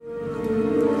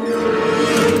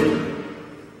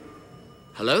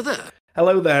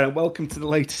Hello there, and welcome to the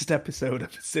latest episode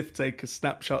of the Sif Taker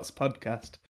Snapshots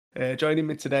podcast. Joining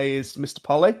me today is Mr.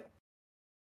 Polly.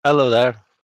 Hello there.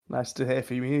 Nice to hear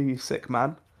from you, you sick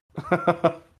man.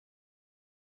 And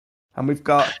we've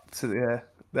got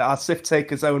our Sif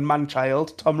Taker's own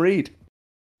man-child, Tom Reed.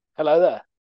 Hello there.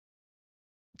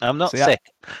 I'm not sick.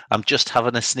 I'm just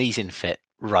having a sneezing fit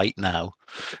right now.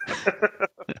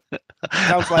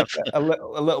 Sounds like a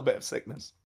little bit of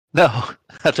sickness. No,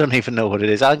 I don't even know what it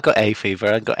is. I haven't got hay fever.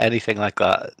 I haven't got anything like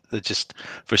that. Just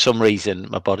for some reason,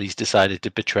 my body's decided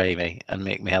to betray me and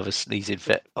make me have a sneezing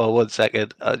fit. Oh, 1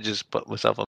 second. I just put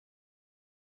myself on.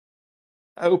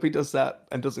 I hope he does that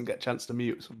and doesn't get a chance to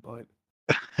mute at some point.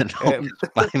 No,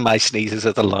 my sneezes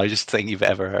are the loudest thing you've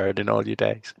ever heard in all your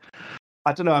days.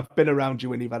 I don't know. I've been around you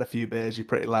when you've had a few beers. You're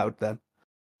pretty loud then.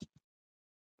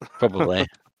 Probably.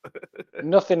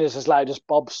 Nothing is as loud as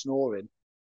Bob snoring.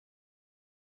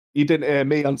 You didn't hear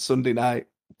me on Saturday night.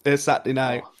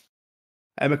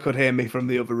 Emma could hear me from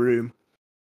the other room.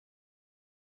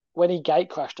 When he gate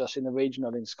crashed us in the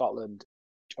regional in Scotland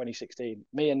 2016,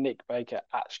 me and Nick Baker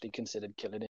actually considered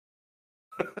killing him.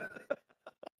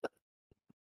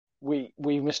 We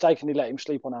mistakenly let him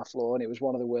sleep on our floor, and it was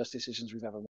one of the worst decisions we've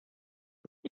ever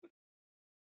made.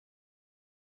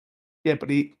 Yeah,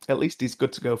 but at least he's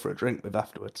good to go for a drink with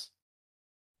afterwards.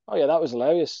 Oh yeah, that was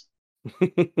hilarious.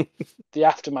 The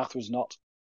aftermath was not.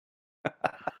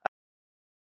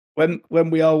 When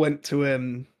we all went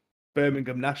to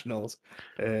Birmingham Nationals,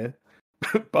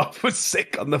 Bob was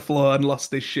sick on the floor and lost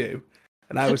his shoe,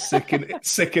 and I was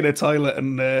sick in a toilet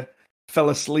and fell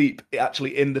asleep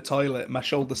actually in the toilet. My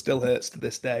shoulder still hurts to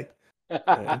this day.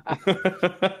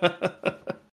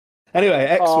 Anyway,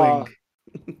 X-Wing.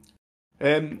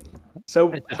 So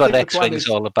this is what X-Wing's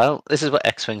all about. This is what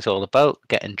X-Wing's all about,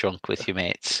 getting drunk with your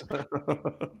mates.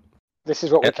 This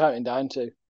is what we're counting down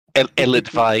to.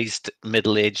 Ill-advised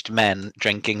middle-aged men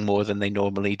drinking more than they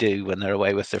normally do when they're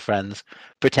away with their friends,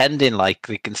 pretending like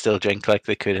they can still drink like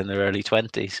they could in their early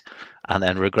 20s, and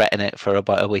then regretting it for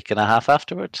about a week and a half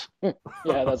afterwards. Yeah,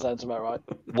 that sounds about right.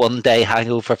 1 day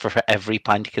hangover for every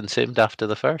pint consumed after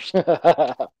the first.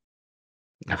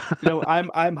 No,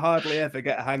 I'm hardly ever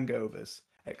get hangovers,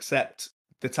 except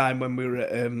the time when we were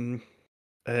at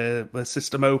the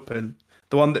System Open,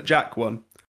 the one that Jack won.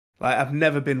 Like, I've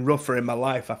never been rougher in my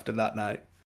life after that night.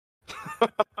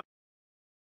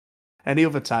 Any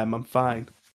other time, I'm fine.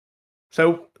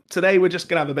 So today we're just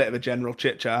going to have a bit of a general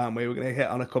chit-chat, aren't we? We're going to hit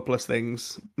on a couple of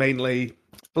things, mainly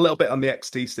a little bit on the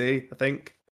XTC, I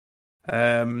think.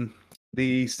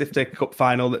 The Stiff Taker Cup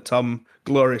final that Tom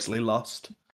gloriously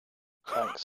lost.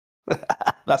 Thanks.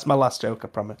 That's my last joke, I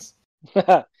promise.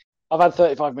 I've had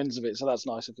 35 minutes of it, so that's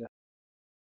nice of you.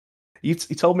 You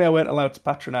told me I weren't allowed to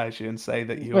patronise you and say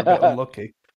that you were a bit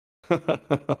unlucky.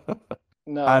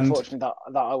 No, unfortunately,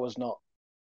 that I was not.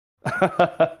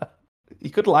 You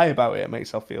could lie about it. It makes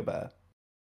yourself feel better.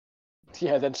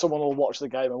 Yeah, then someone will watch the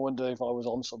game and wonder if I was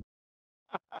on something.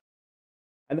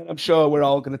 And then I'm sure we're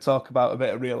all going to talk about a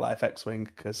bit of real-life X-Wing,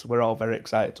 because we're all very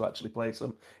excited to actually play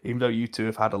some, even though you two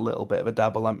have had a little bit of a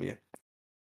dabble, haven't you?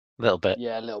 A little bit.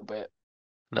 Yeah, a little bit.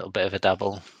 A little bit of a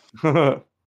dabble.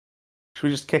 Should we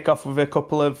just kick off with a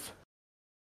couple of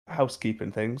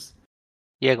housekeeping things?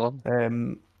 Yeah, go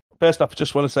on. First off, I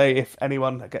just want to say, if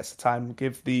anyone gets the time,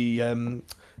 give the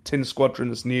Tin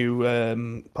Squadron's new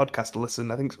podcast a listen.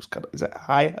 I think is it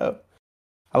Hi-Ho?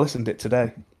 I listened to it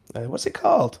today. What's it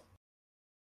called?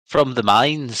 From the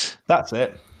Mines. That's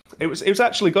it. It was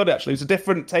actually good, actually. It was a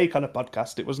different take on a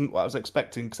podcast. It wasn't what I was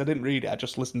expecting, because I didn't read it. I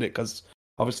just listened to it because,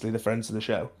 obviously, they're friends of the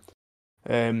show.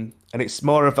 And it's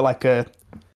more of a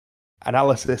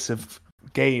analysis of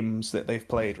games that they've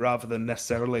played, rather than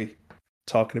necessarily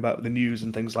talking about the news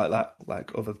and things like that, like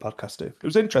other podcasts do. It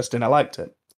was interesting. I liked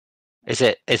it. Is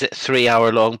it 3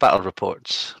 hour long battle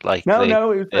reports?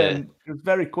 No, it was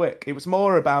very quick. It was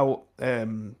more about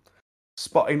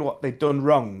spotting what they'd done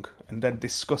wrong and then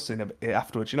discussing it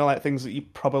afterwards. You know, like things that you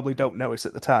probably don't notice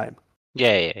at the time.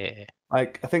 Yeah.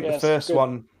 Like, I think the first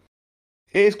one,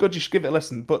 it is good. You should give it a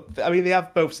listen. But I mean, they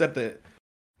have both said that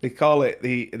they call it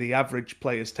the average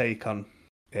player's take on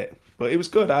it. But it was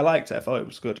good. I liked it. I thought it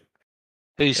was good.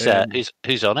 Who's on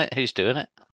it? Who's doing it?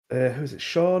 Who's it?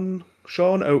 Sean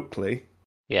Oakley.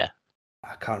 Yeah.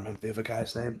 I can't remember the other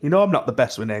guy's name. You know I'm not the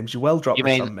best with names. You well dropped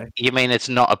this on me. You mean it's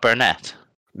not a Burnett?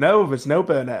 No, there's no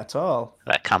Burnett at all.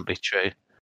 That can't be true.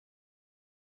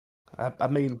 I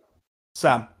mean,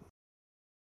 Sam.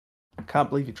 I can't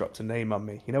believe you dropped a name on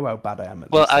me. You know how bad I am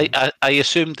at well, this. I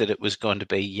assumed that it was going to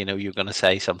be, you're going to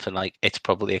say something like, it's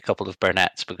probably a couple of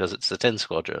Burnetts because it's the Tin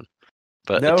Squadron.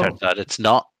 But no, it turns out it's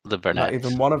not the Burnetts. Not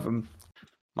even one of them.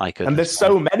 My goodness. And there's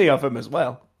so many of them as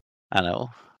well. I know.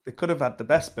 They could have had the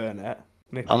best Burnett.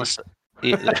 Nicky. Honestly.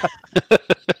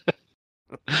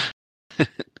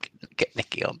 Get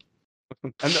Nicky on.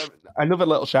 And another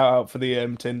little shout out for the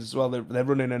Tins as well. They're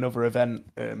running another event.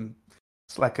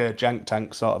 It's like a Jank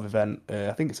Tank sort of event.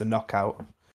 I think it's a knockout.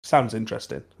 Sounds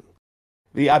interesting.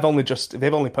 They've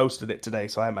only posted it today,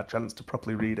 so I haven't had a chance to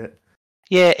properly read it.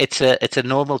 Yeah, it's a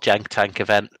normal Jank Tank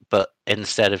event, but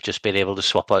instead of just being able to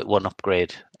swap out one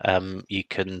upgrade, you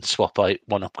can swap out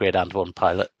one upgrade and one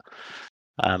pilot.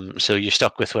 So you're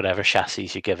stuck with whatever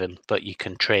chassis you're given, but you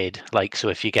can trade. Like, so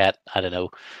if you get, I don't know,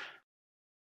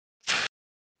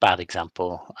 bad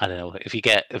example, I don't know, if you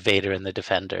get Vader and the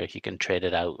Defender, you can trade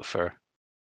it out for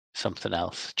something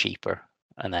else cheaper,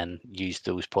 and then use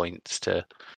those points to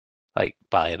like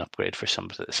buy an upgrade for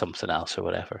something else or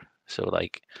whatever. So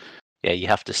like, yeah, you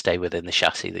have to stay within the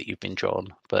chassis that you've been drawn,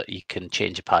 but you can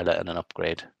change a pilot and an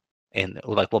upgrade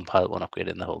or like one pilot, one upgrade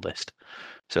in the whole list.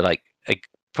 So like,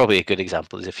 probably a good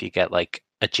example is if you get like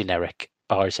a generic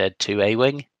RZ2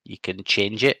 A-Wing, you can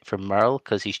change it from Merle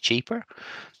because he's cheaper,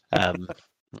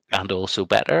 and also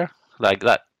better, like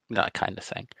that kind of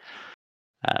thing.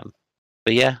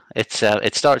 But yeah, it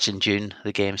starts in June,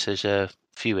 the game, so there's a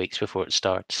few weeks before it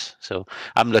starts. So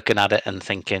I'm looking at it and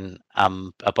thinking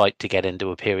I'm about to get into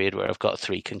a period where I've got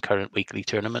 3 concurrent weekly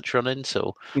tournaments running,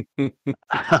 so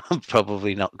I'm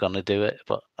probably not going to do it,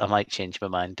 but I might change my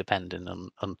mind depending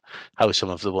on how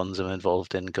some of the ones I'm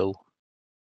involved in go.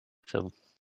 So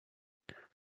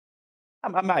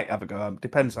I might have a go.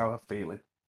 Depends how I'm feeling.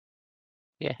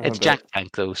 yeah, it's Jank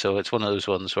Tank though, so it's one of those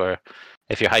ones where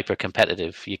if you're hyper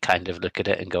competitive, you kind of look at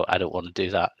it and go, I don't want to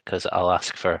do that because I'll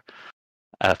ask for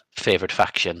a favoured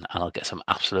faction and I'll get some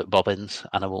absolute bobbins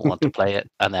and I won't want to play it,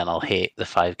 and then I'll hate the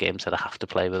 5 games that I have to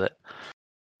play with it.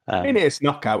 I mean, it's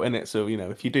knockout, isn't it? So,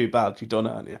 if you do bad, you're done,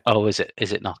 aren't you? Oh, is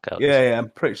it knockout? Yeah,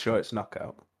 I'm pretty sure it's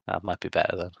knockout. That might be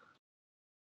better then.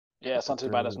 Yeah, it's not too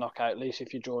bad as knockout. At least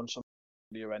if you're drawing some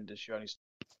horrendous, you only.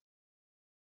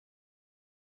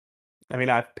 I mean,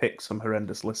 I've picked some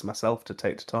horrendous lists myself to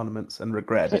take to tournaments and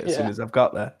regretted it as soon as I've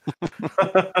got there.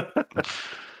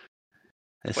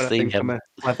 I think I'm a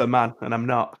clever man, and I'm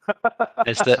not.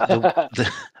 It's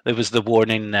there was the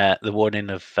warning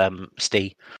of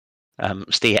Steve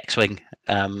X-Wing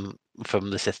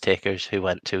from the Sith Takers, who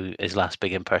went to his last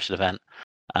big in-person event,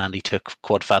 and he took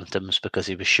Quad Phantoms because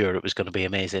he was sure it was going to be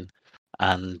amazing,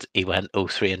 and he went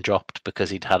 0-3 and dropped because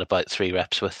he'd had about 3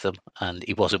 reps with them, and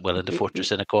he wasn't willing to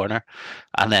fortress in a corner.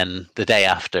 And then the day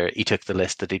after, he took the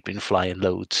list that he'd been flying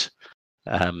loads,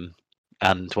 and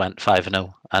went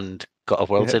 5-0 and got a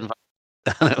Worlds invite.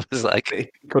 And it was like he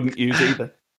couldn't use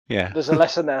either. Yeah, there's a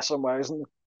lesson there somewhere, isn't there?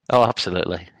 Oh,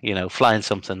 absolutely. Flying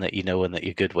something that you know and that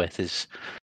you're good with is,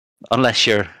 unless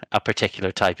you're a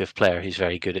particular type of player who's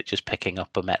very good at just picking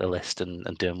up a meta list and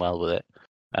doing well with it.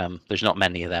 There's not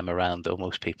many of them around, though.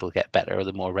 Most people get better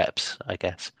the more reps, I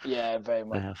guess. Yeah, very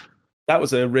much. That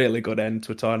was a really good end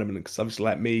to a tournament because obviously,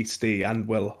 like me, Steve, and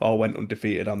Will all went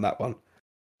undefeated on that one.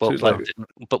 Well,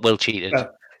 but Will cheated.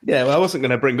 Yeah, well, I wasn't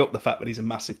going to bring up the fact that he's a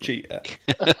massive cheater.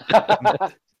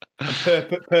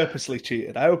 Purposely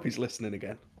cheated. I hope he's listening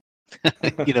again.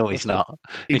 He's not.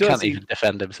 He can't even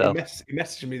defend himself. He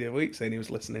messaged me the other week saying he was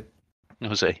listening.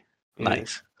 Was he? Yeah.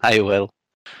 Nice. Hi, Will.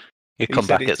 You come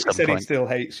back at some point. He still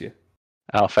hates you.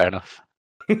 Oh, fair enough.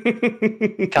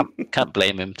 Can't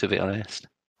blame him, to be honest.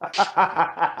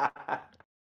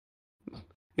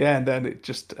 Yeah, and then it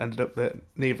just ended up that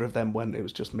neither of them went. It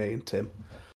was just me and Tim.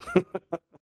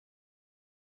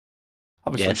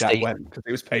 Obviously, Jack went because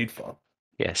he was paid for.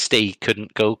 Yeah, Steve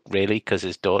couldn't go really because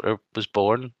his daughter was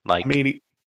born. Like, I mean,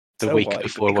 the week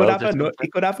before he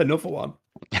could have another one.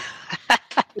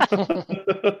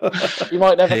 He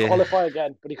might never qualify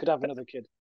again, but he could have another kid.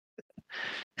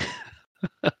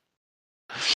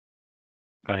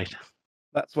 Right.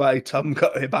 That's why Tom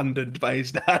got abandoned by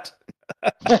his dad.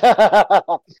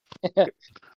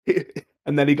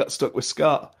 And then he got stuck with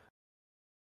Scott.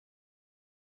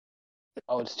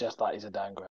 Oh, it's just that he's a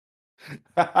downgrade.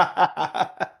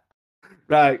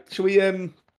 Right. Shall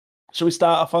we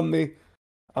start off on the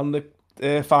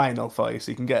final for you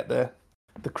so you can get the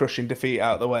crushing defeat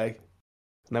out of the way?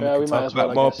 And then we can talk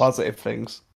about more positive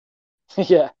things.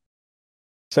 Yeah.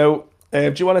 So,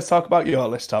 do you want to talk about your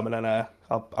list, Tom, and then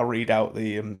I'll read out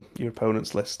the your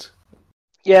opponent's list?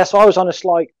 Yeah, so I was on a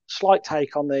slight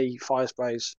take on the fire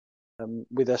sprays,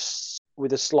 with a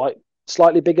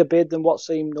slightly bigger bid than what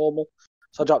seemed normal.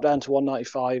 So I dropped down to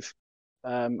 195,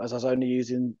 as I was only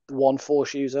using one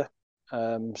force user.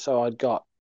 So I'd got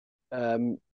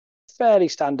fairly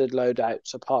standard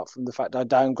loadouts, apart from the fact I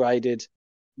downgraded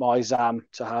my Zam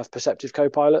to have Perceptive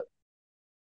Co-Pilot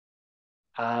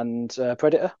and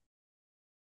Predator.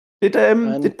 Did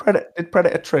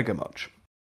Predator trigger much?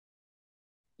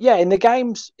 Yeah, in the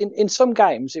games, in some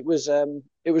games, it was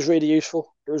really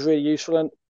useful. It was really useful, and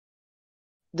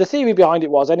the theory behind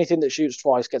it was anything that shoots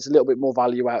twice gets a little bit more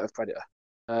value out of Predator.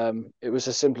 It was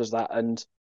as simple as that, and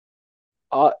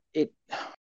it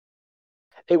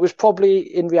was probably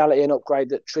in reality an upgrade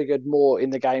that triggered more in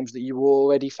the games that you were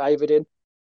already favoured in.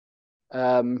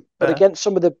 But against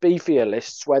some of the beefier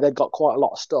lists where they'd got quite a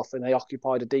lot of stuff and they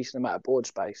occupied a decent amount of board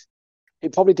space,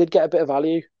 it probably did get a bit of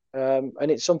value. And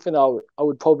it's something I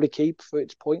would probably keep for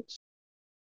its points.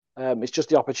 It's just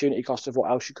the opportunity cost of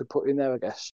what else you could put in there, I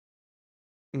guess.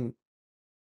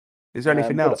 Is there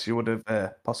anything else you would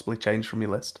have possibly changed from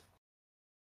your list?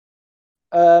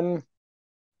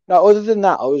 No, other than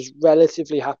that, I was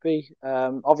relatively happy.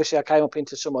 Obviously, I came up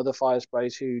into some other fire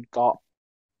sprays who'd got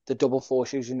the double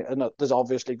force using, and there's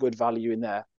obviously good value in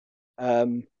there.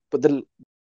 But the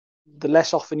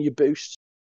less often you boost,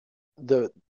 the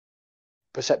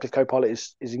Perceptive Co-Pilot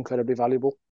is incredibly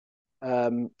valuable.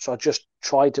 So I just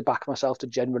tried to back myself to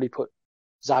generally put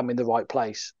Zam in the right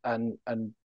place and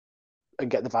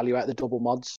get the value out of the double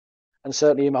mods. And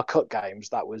certainly in my cut games,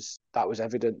 that was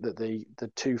evident that the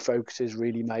two focuses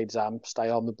really made Zam stay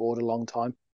on the board a long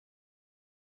time.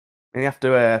 And you have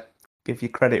to give you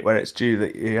credit where it's due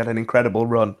that you had an incredible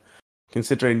run,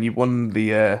 considering you won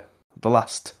the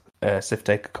last Sith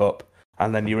Taker Cup,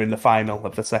 and then you were in the final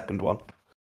of the second one.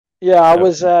 Yeah, I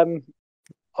was slightly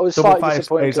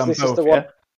disappointed because this is the one.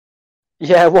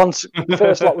 Yeah,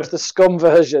 first lot was the Scum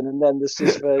version, and then the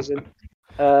Sith version.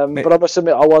 But I must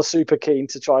admit, I was super keen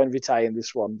to try and retain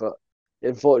this one, but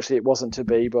unfortunately, it wasn't to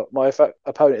be. But my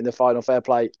opponent in the final, fair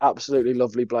play, absolutely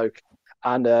lovely bloke,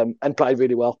 and played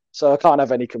really well. So I can't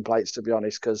have any complaints, to be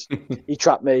honest, because he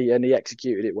trapped me and he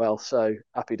executed it well. So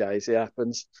happy days, it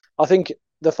happens. I think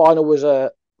the final was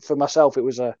for myself. It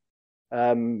was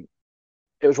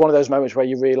one of those moments where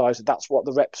you realise that's what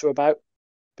the reps are about,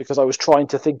 because I was trying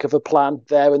to think of a plan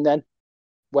there and then,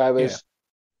 whereas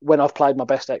when I've played my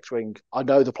best X-Wing, I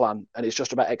know the plan and it's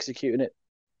just about executing it.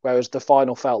 Whereas the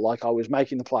final felt like I was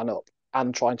making the plan up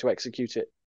and trying to execute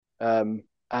it.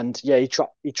 And yeah, he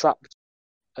trapped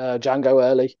Django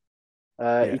early.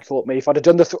 He caught me. If I'd have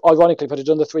done ironically, if I'd have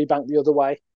done the 3 bank the other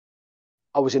way,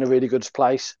 I was in a really good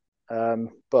place.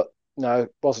 But no,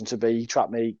 it wasn't to be. He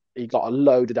trapped me. He got a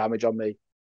load of damage on me.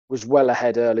 Was well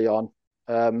ahead early on.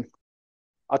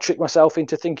 I tricked myself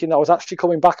into thinking I was actually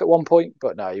coming back at one point,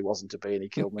 but no, he wasn't to be, and he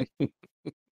killed me.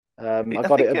 I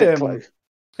got it a bit close.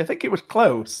 I think it was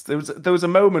close. There was a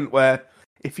moment where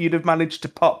if you'd have managed to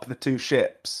pop the 2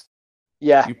 ships,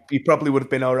 you probably would have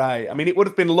been all right. I mean, it would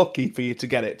have been lucky for you to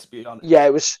get it, to be honest. Yeah,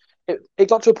 it was. It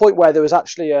got to a point where there was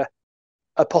actually a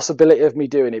possibility of me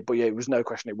doing it, but yeah, it was no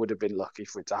question it would have been lucky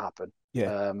for it to happen.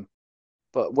 Yeah.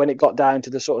 But when it got down to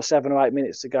the sort of 7 or 8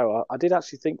 minutes to go, I did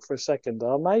actually think for a second,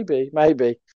 maybe.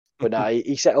 But no,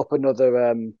 he set up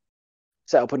another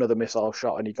missile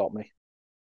shot and he got me.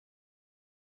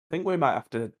 I think we might have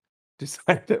to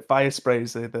decide that Fire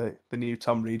Sprays are the new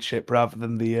Tom Reed ship rather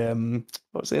than the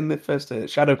what's it in the first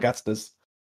Shadowcasters.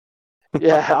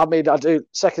 Yeah, I mean, I do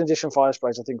second edition Fire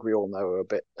Sprays. I think we all know are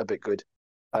a bit good.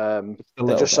 They're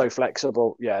just so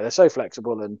flexible. Yeah, they're so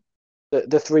flexible, and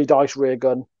the 3 dice rear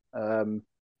gun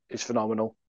is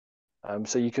phenomenal.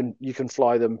 So you can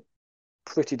fly them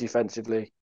pretty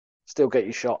defensively, still get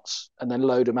your shots, and then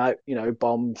load them out.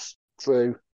 Bombs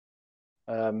through.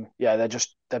 They're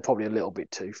probably a little bit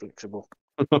too flexible.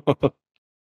 I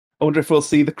wonder if we'll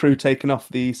see the crew taking off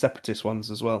the Separatist ones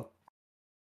as well.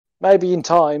 Maybe in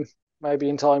time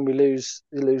we lose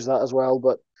that as well,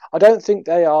 but I don't think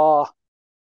they are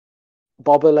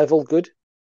Bobber level good.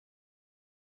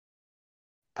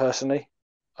 Personally,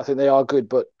 I think they are good,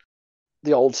 but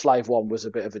the old Slave one was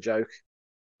a bit of a joke.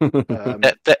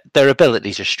 Their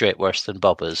abilities are straight worse than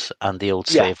Bobber's, and the old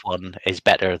Slave one is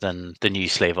better than the new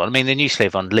Slave one. I mean, the new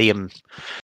Slave one,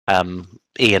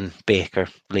 Ian Baker,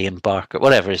 Liam Barker,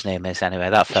 whatever his name is anyway,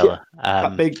 that fella.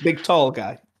 That big tall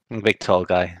guy. Big tall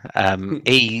guy.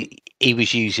 He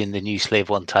was using the new Slave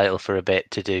one title for a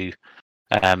bit to do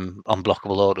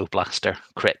unblockable auto blaster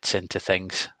crits into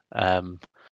things. And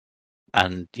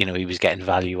he was getting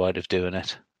value out of doing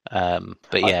it.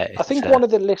 But yeah, I think one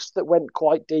of the lists that went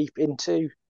quite deep into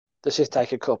the Sith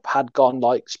Taker Cup had gone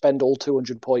like spend all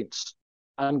 200 points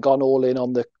and gone all in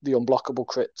on the unblockable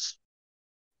crits.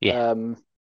 Yeah.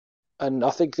 And I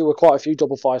think there were quite a few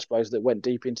double fire sprays that went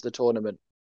deep into the tournament.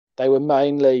 They were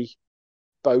mainly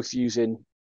both using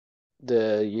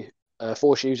the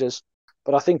force users,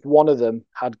 but I think one of them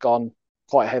had gone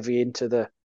quite heavy into the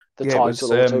the Yeah, it was,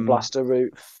 title Auto Blaster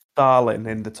route. Starlin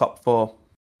in the top 4.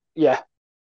 Yeah.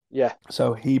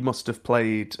 So he must have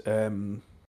played.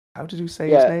 How did you say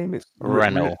his Yeah. name? It's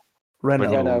Renault.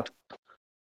 Renault.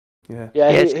 Yeah.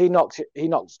 He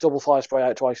knocked Double Fire Spray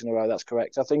out twice in a row. That's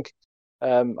correct. I think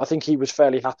he was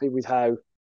fairly happy with how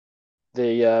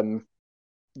the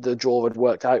draw had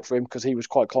worked out for him, because he was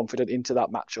quite confident into that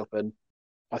matchup, and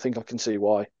I think I can see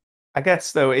why. I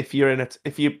guess though, if you're in it,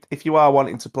 if you are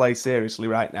wanting to play seriously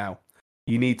right now,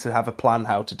 you need to have a plan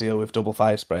how to deal with Double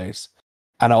Fire Sprays,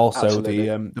 and also Absolutely.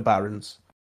 the Barons.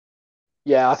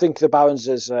 Yeah, I think the Barons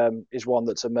is one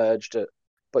that's emerged.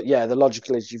 But yeah, the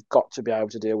logical is you've got to be able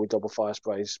to deal with Double Fire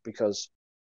Sprays, because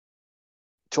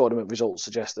tournament results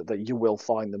suggest that you will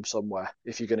find them somewhere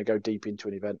if you're going to go deep into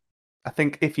an event. I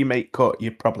think if you make cut,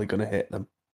 you're probably going to hit them.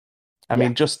 I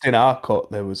mean, just in our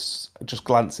cut, there was, just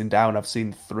glancing down, I've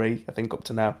seen 3, I think, up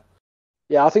to now.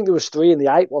 Yeah, I think there was 3 in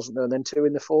the 8, wasn't there, and then 2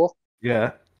 in the 4.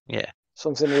 Yeah.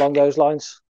 Something along those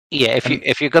lines. Yeah,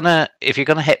 if you're gonna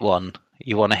hit one,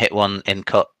 you want to hit one in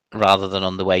cut rather than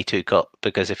on the way to cut,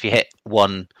 because if you hit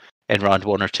one in round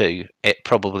 1 or 2, it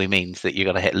probably means that you're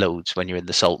going to hit loads when you're in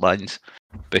the salt mines,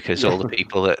 because all the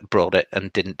people that brought it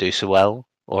and didn't do so well,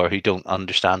 or who don't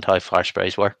understand how fire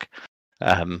sprays work,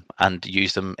 and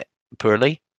use them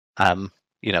poorly,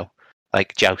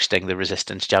 like jousting the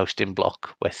resistance jousting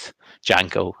block with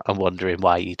Janko and wondering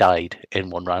why he died in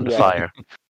one round of fire,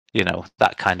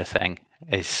 that kind of thing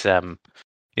is,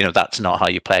 that's not how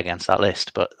you play against that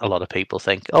list. But a lot of people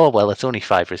think, oh, well, it's only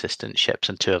 5 resistance ships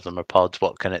and 2 of them are pods.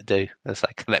 What can it do? It's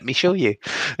like, let me show you.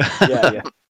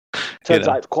 Turns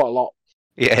out quite a lot.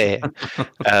 Yeah.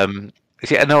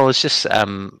 No, I was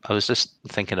just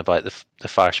thinking about the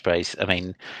fire sprays. I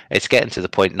mean, it's getting to the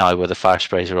point now where the fire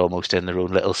sprays are almost in their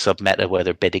own little sub-meta, where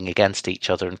they're bidding against each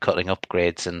other and cutting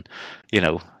upgrades and,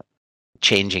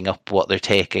 changing up what they're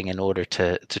taking in order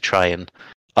to try and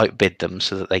outbid them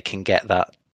so that they can get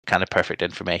that kind of perfect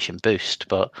information boost.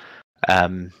 But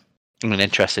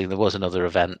interesting, there was another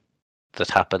event that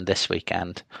happened this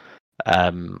weekend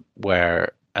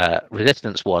where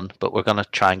Resistance won, but we're going to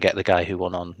try and get the guy who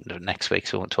won on next week,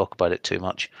 so we won't talk about it too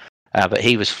much. But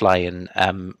he was flying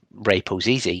Ray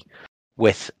Pozizi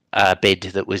with a bid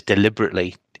that was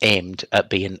deliberately aimed at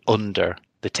being under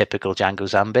the typical Django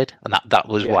Zam bid, and that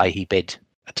was why he bid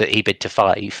to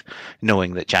 5,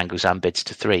 knowing that Django Zam bids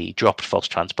to 3, dropped false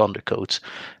transponder codes,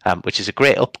 which is a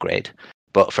great upgrade.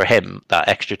 But for him, that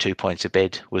extra 2 points a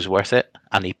bid was worth it,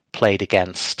 and he played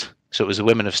against. So it was a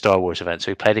Women of Star Wars event.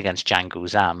 So he played against Django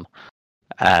Zam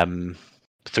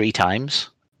 3 times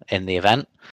in the event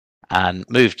and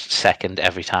moved second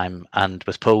every time. And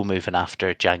with Poe moving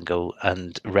after Django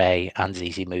and Ray and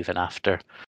Zizi moving after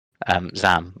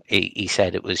Zam, he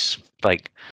said it was like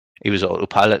he was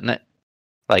autopiloting it.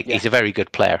 Like he's a very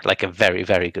good player, like a very,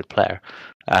 very good player.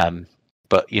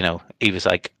 But, he was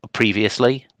like,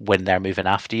 previously, when they're moving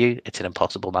after you, it's an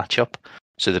impossible matchup.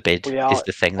 So the bid is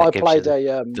the thing that gives you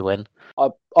the win. I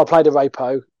played a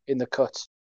Rapo in the cut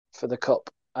for the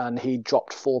cup, and he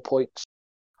dropped 4 points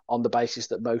on the basis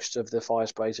that most of the fire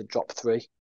sprays had dropped 3.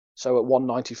 So at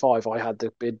 195, I had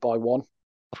the bid by 1,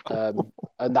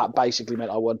 and that basically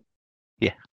meant I won.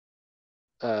 Yeah.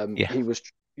 He was,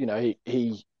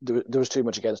 there was too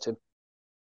much against him.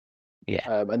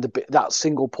 Yeah. And that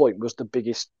single point was the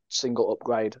biggest single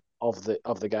upgrade of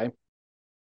the game.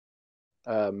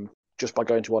 Just by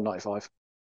going to 195.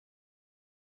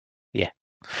 Yeah.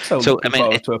 So I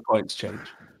mean, to a points change.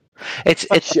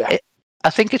 I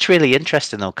think it's really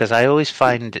interesting though, because I always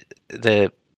find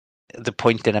the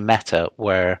point in a meta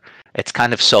where it's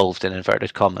kind of solved in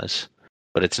inverted commas,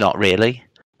 but it's not really,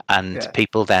 and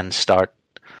people then start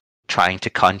trying to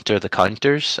counter the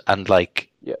counters, and that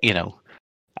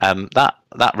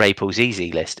Ray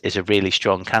Pozizi list is a really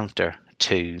strong counter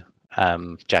to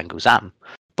Django Zam.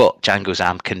 But Django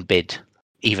Zam can bid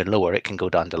even lower. It can go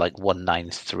down to like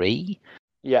 193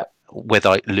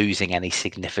 without losing any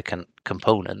significant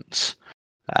components.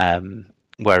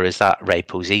 Whereas that Ray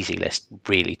Pozizi list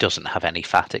really doesn't have any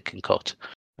fat it can cut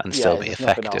and still be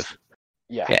effective.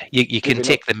 Yeah. You can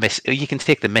take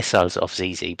the missiles off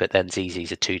ZZ, but then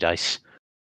ZZ's a 2 dice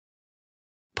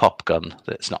pop gun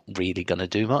that's not really going to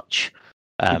do much.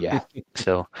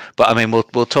 So, but I mean,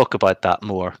 we'll talk about that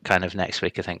more kind of next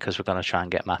week, I think, because we're going to try and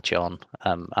get Match on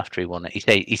after he won it.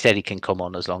 He said he can come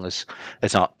on as long as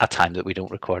it's not a time that we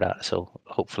don't record at. So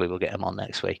hopefully we'll get him on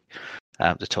next week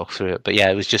to talk through it. But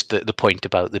yeah, it was just the point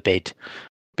about the bid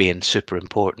being super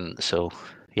important. So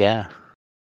yeah,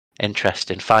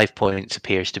 interesting. 5 points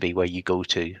appears to be where you go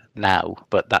to now,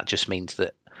 but that just means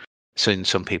that soon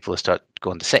some people will start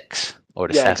going to 6 or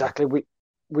to 7. Exactly.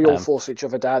 we all force each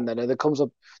other down then, and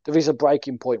there is a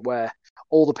breaking point where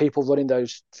all the people running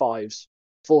those 5s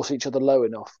force each other low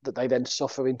enough that they then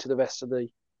suffer into the rest of the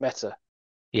meta.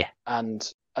 Yeah. And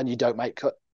you don't make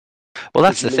cut. Well,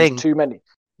 that's the thing.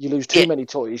 You lose too many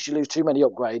toys, you lose too many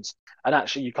upgrades, and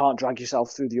actually you can't drag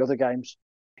yourself through the other games.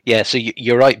 Yeah, so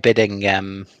you're outbidding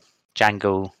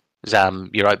Django, Zam,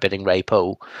 you're outbidding Ray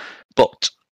Poe, but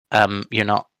you're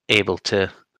not able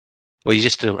to. Well, you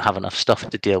just don't have enough stuff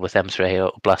to deal with M3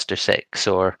 or Blaster 6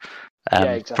 or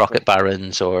exactly. Rocket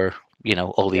Barons or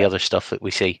all the other stuff that we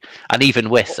see. And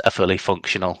even with a fully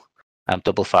functional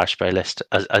double fire spray list,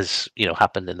 as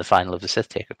happened in the final of the Sith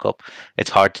Taker Cup,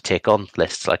 it's hard to take on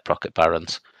lists like Rocket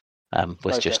Barons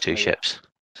with just 2 ships.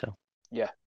 So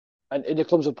and there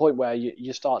comes a point where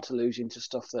you start to lose into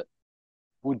stuff that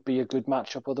would be a good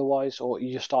matchup otherwise, or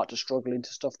you start to struggle into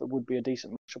stuff that would be a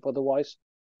decent matchup otherwise.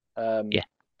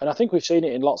 And I think we've seen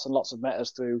it in lots and lots of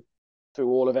metas through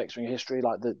all of X-Wing history,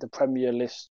 like the Premier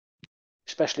list,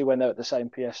 especially when they're at the same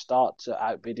PS, start to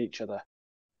outbid each other.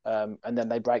 And then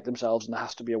they break themselves, and there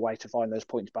has to be a way to find those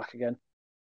points back again.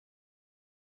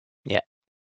 Yeah.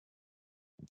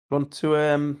 Want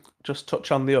to just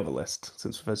touch on the other list,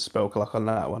 since we've spoke a lot on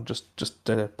that one, just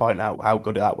to point out how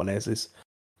good that one is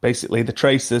basically the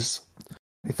tracers.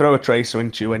 They throw a tracer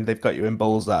into you and they've got you in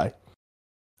bullseye,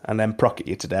 and then procket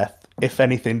you to death. If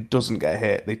anything doesn't get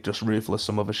hit, they just ruthless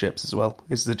some other ships as well.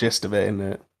 Is the gist of it, isn't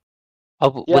it?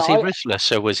 Oh, was he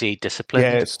ruthless or was he disciplined?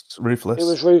 Yeah, it's ruthless. It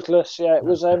was ruthless. Yeah, it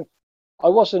was. I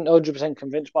wasn't 100%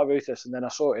 convinced by ruthless, and then I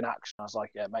saw it in action. I was like,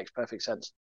 yeah, it makes perfect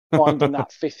sense. Finding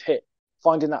that fifth hit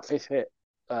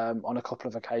on a couple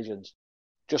of occasions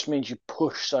just means you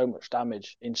push so much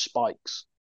damage in spikes.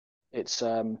 It's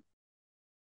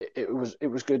it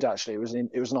was good actually. It was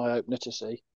an eye opener to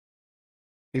see.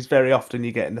 It's very often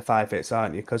you get in the 5 hits,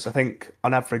 aren't you? Because I think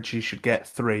on average you should get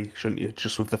 3, shouldn't you?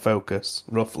 Just with the focus,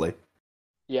 roughly.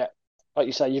 Yeah, like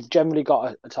you say, you've generally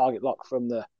got a target lock from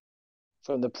the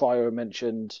prior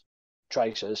mentioned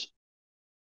tracers,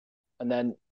 and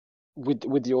then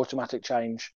with the automatic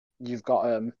change, you've got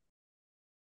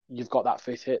that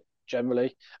 5th hit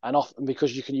generally, and often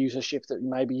because you can use a ship that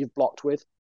maybe you've blocked with,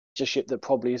 it's a ship that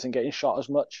probably isn't getting shot as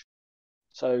much,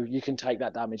 so you can take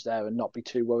that damage there and not be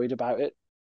too worried about it.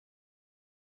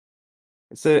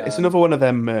 It's another one of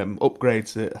them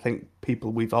upgrades that I think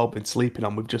we've all been sleeping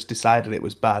on. We've just decided it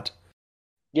was bad.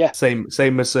 Yeah. Same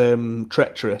as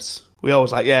Treacherous. We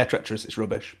always Treacherous, it's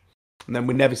rubbish. And then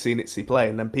we never seen it see play,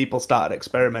 and then people started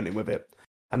experimenting with it.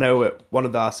 I know at one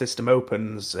of our system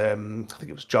opens, I think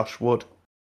it was Josh Wood.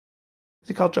 Is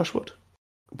he called Josh Wood?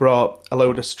 Brought a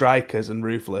load of strikers and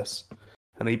ruthless.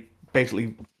 And he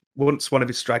basically, once one of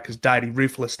his strikers died, he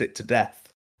ruthlessed it to death.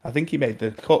 I think he made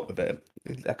the cut with it.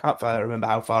 I can't remember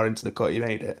how far into the cut he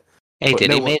made it. He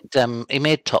did. He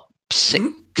made top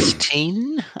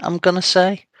 16. I'm gonna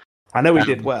say. I know he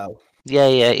did well.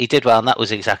 Yeah, he did well, and that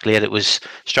was exactly it. It was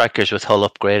strikers with hull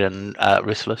upgrade and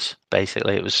ruthless.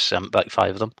 Basically, it was like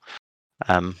 5 of them.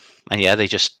 And yeah, they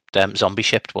just zombie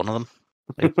shipped one of them.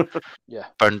 Yeah,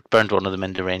 burned one of them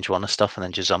into range 1 of stuff, and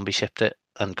then just zombie shipped it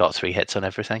and got 3 hits on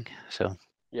everything. So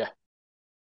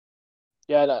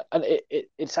yeah, and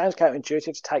it sounds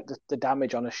counterintuitive to take the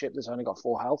damage on a ship that's only got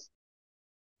 4 health,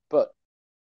 but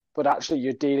actually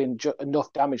you're dealing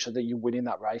enough damage so that you're winning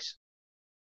that race.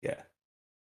 Yeah.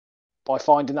 By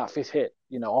finding that 5th hit,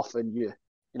 often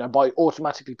by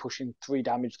automatically pushing 3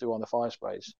 damage through on the fire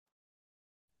sprays,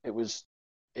 there's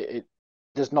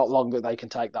not long that they can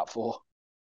take that for.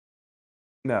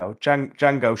 No,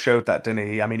 Django showed that, didn't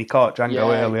he? I mean, he caught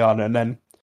Django early on, and then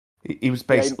he was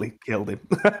basically killed him.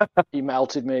 He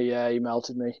melted me. Yeah, he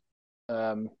melted me.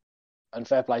 And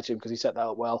fair play to him because he set that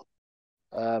up well.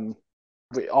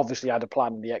 We obviously had a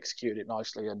plan and he executed it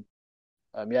nicely. And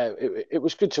it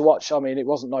was good to watch. I mean, it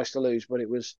wasn't nice to lose, but it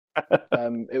was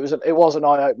it was an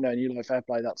eye opener. And fair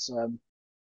play.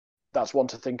 That's one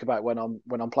to think about when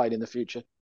I'm playing in the future.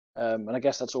 And I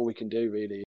guess that's all we can do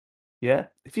really. Yeah,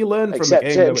 if you learn from the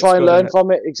game, try and learn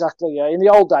from it. Exactly. Yeah, in the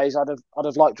old days, I'd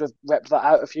have liked to have repped that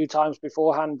out a few times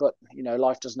beforehand, but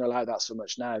life doesn't allow that so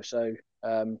much now. So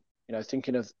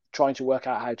thinking of trying to work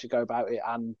out how to go about it,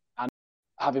 and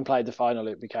having played the final,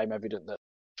 it became evident that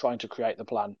trying to create the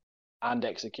plan and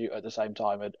execute at the same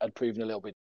time had proven a little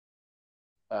bit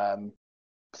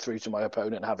through to my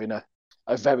opponent having a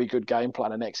very good game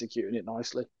plan and executing it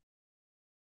nicely.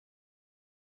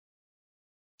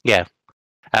 Yeah.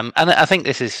 And I think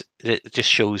it just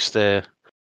shows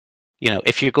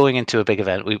if you're going into a big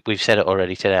event, we've said it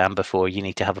already today and before, you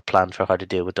need to have a plan for how to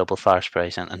deal with double fire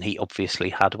sprays, and he obviously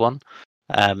had one.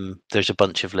 There's a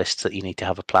bunch of lists that you need to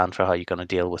have a plan for how you're going to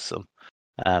deal with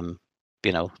them.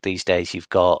 these days you've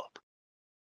got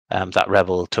that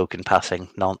rebel token passing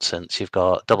nonsense. You've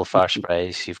got double fire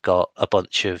sprays. You've got a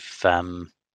bunch of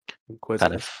kind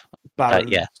of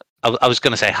Barons. yeah. I was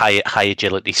going to say high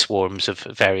agility swarms of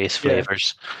various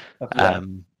flavors.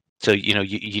 So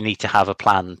you need to have a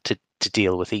plan to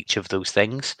deal with each of those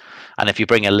things. And if you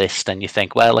bring a list and you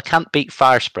think, well, I can't beat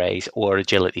fire sprays or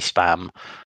agility spam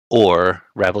or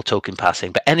rebel token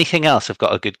passing, but anything else I've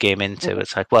got a good game into,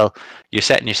 it's like, well, you're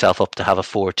setting yourself up to have a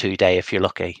 4-2 day if you're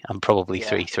lucky, and probably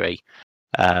 3-3.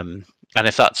 And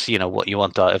if that's what you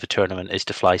want out of a tournament is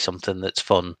to fly something that's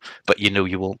fun, but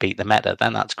you won't beat the meta,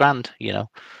 then that's grand. You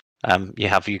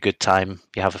have your good time,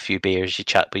 you have a few beers, you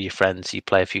chat with your friends, you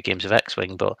play a few games of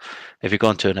X-Wing. But if you're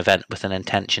going to an event with an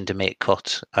intention to make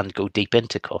cut and go deep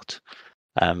into cut,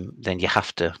 then you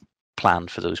have to plan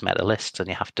for those meta lists, and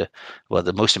you have to,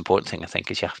 the most important thing I think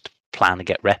is you have to plan to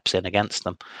get reps in against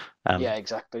them. Yeah,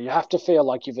 exactly. You have to feel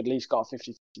like you've at least got a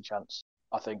 50-50 chance,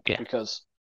 I think, because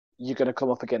you're going to come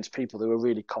up against people who are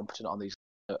really competent on these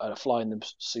and are flying them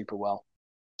super well.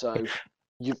 So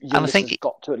your list has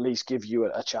got to at least give you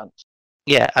a chance.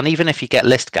 Yeah, and even if you get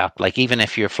list gap, like even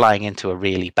if you're flying into a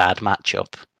really bad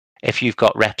matchup, if you've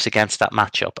got reps against that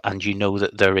matchup and you know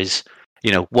that there is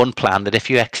one plan that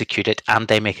if you execute it and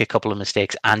they make a couple of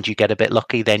mistakes and you get a bit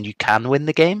lucky, then you can win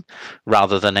the game,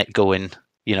 rather than it going,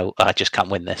 I just can't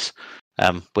win this.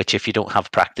 Which if you don't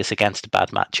have practice against a bad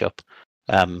matchup,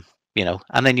 and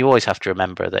then you always have to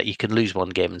remember that you can lose one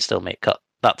game and still make cut.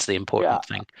 That's the important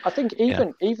thing. I think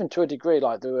even to a degree,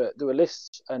 like there were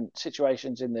lists and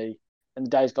situations in the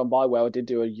days gone by where I did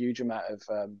do a huge amount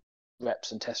of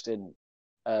reps and testing.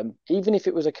 Even if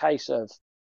it was a case of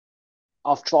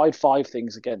I've tried 5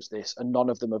 things against this and none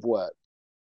of them have worked,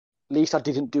 at least I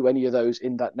didn't do any of those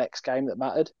in that next game that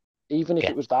mattered. Even if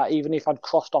it was that, even if I'd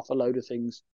crossed off a load of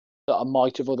things that I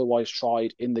might have otherwise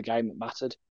tried in the game that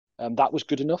mattered, that was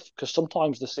good enough, because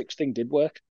sometimes the 6th thing did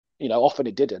work. Often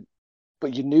it didn't,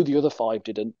 but you knew the other 5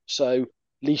 didn't. So at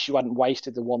least you hadn't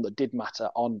wasted the one that did matter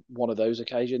on one of those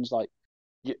occasions. Like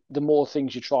the more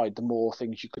things you tried, the more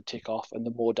things you could tick off, and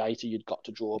the more data you'd got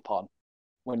to draw upon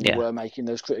when you were making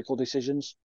those critical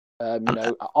decisions.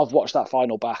 I've watched that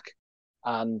final back,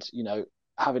 and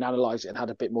having analysed it and had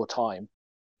a bit more time,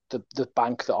 the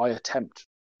bank that I attempt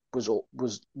was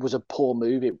a poor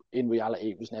move. In reality,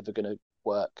 it was never going to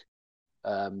work.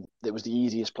 It was the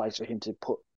easiest place for him to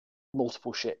put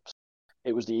multiple ships.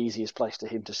 It was the easiest place for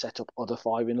him to set up other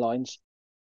firing lines.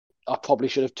 I probably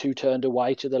should have 2-turned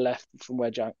away to the left from where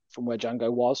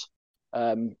Django was.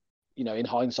 In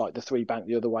hindsight, the 3 bank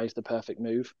the other way is the perfect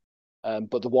move.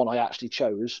 But the one I actually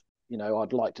chose,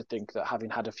 I'd like to think that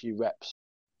having had a few reps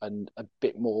and a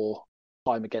bit more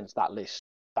time against that list,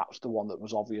 that was the one that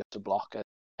was obvious to block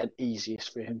and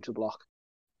easiest for him to block.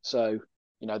 So,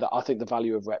 that I think the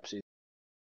value of reps is.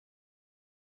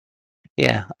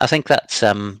 Yeah, I think that's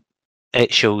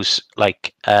it shows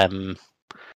like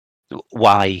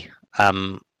why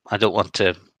I don't want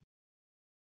to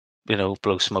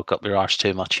blow smoke up your arse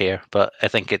too much here, but I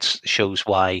think it shows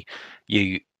why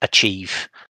you achieve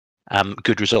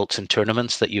good results in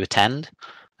tournaments that you attend,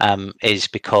 is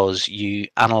because you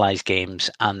analyze games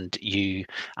and you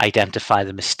identify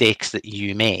the mistakes that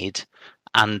you made,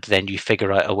 and then you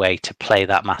figure out a way to play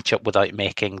that matchup without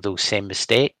making those same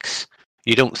mistakes.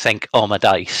 You don't think, oh, my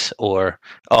dice, or,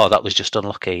 oh, that was just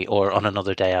unlucky, or on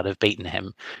another day I'd have beaten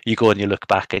him. You go and you look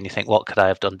back and you think, what could I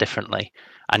have done differently?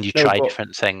 And you try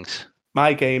different things.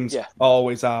 My games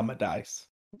always are my dice.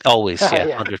 Always,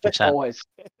 100%. Always.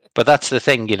 But that's the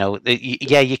thing, you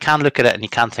can look at it and you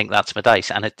can think that's my dice.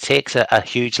 And it takes a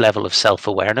huge level of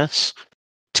self-awareness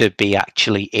to be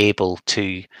actually able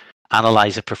to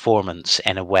analyze a performance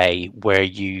in a way where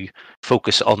you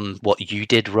focus on what you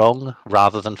did wrong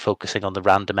rather than focusing on the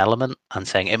random element and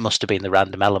saying it must have been the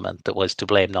random element that was to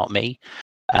blame, not me.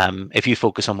 If you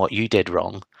focus on what you did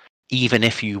wrong, even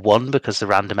if you won because the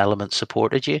random element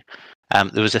supported you.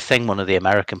 There was a thing one of the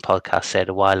American podcasts said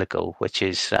a while ago, which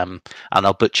is, and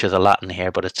I'll butcher the Latin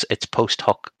here, but it's post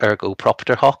hoc ergo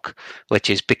propter hoc, which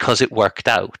is because it worked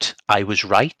out, I was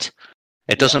right.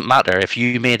 It doesn't matter if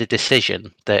you made a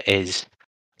decision that is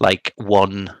like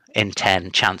 1 in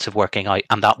 10 chance of working out,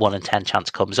 and that 1 in 10 chance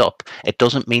comes up. It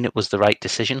doesn't mean it was the right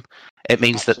decision. It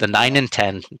means that the 9 in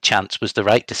 10 chance was the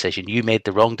right decision. You made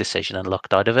the wrong decision and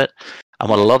lucked out of it. And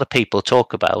what a lot of people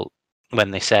talk about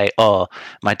when they say, oh,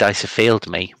 my dice have failed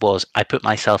me, was I put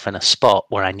myself in a spot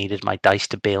where I needed my dice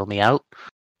to bail me out,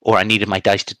 or I needed my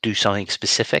dice to do something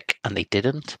specific, and they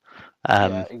didn't.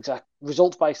 Yeah, exactly.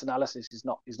 Results-based analysis is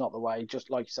not the way.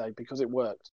 Just like you say, because it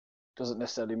worked, doesn't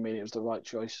necessarily mean it was the right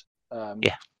choice.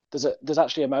 There's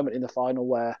actually a moment in the final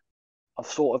where I've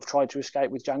sort of tried to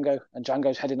escape with Django, and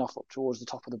Django's heading off up towards the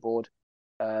top of the board,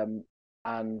 and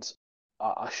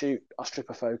I shoot, I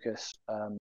strip a focus.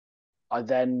 I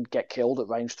then get killed at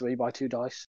range 3 by 2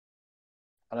 dice,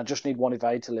 and I just need 1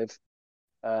 evade to live.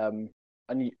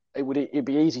 It'd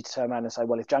be easy to turn around and say,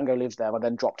 well, if Django lives there, I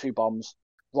then drop 2 bombs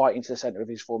right into the center of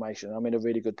his formation. I'm in a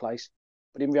really good place.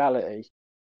 But in reality,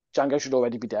 Django should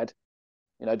already be dead.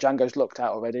 Django's looked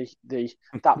out already.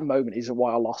 That moment isn't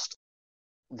why I lost.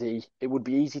 It would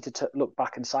be easy to look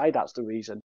back and say that's the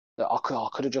reason, that I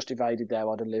could have just evaded there,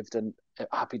 I'd have lived, and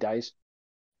happy days.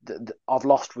 I've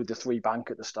lost with the 3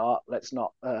 bank at the start. Let's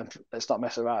not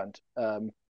mess around.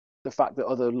 The fact that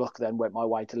other luck then went my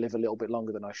way to live a little bit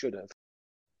longer than I should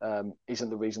have isn't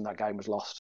the reason that game was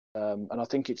lost. And I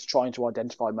think it's trying to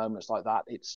identify moments like that.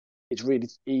 It's really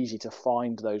easy to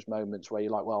find those moments where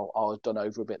you're like, well, I was done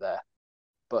over a bit there.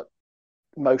 But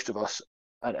most of us,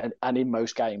 and in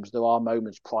most games, there are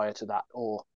moments prior to that,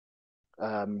 or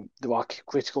there are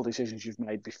critical decisions you've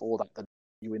made before that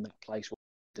you're in that place with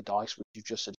the dice, which you've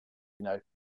just said,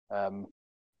 and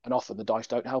often the dice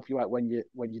don't help you out when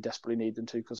you desperately need them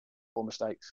to because of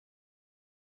mistakes.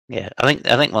 Yeah, I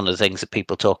think one of the things that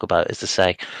people talk about is to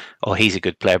say, "Oh, he's a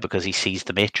good player because he sees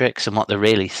the matrix," and what they're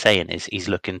really saying is he's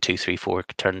looking 2, 3, 4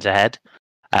 turns ahead,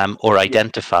 or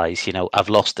identifies, I've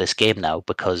lost this game now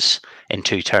because in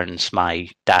 2 turns my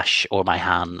dash or my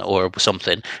hand or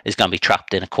something is going to be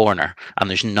trapped in a corner, and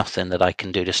there's nothing that I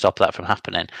can do to stop that from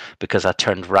happening because I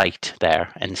turned right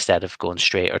there instead of going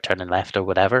straight or turning left or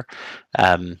whatever.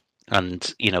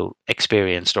 And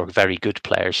experienced or very good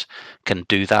players can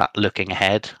do that, looking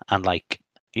ahead and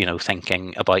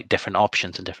thinking about different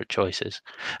options and different choices.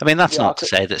 I mean, that's not to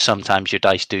say that sometimes your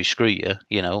dice do screw you.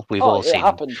 We've all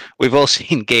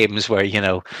seen games where you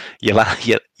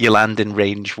land in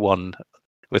range 1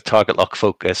 with target lock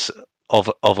focus of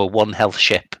a 1 health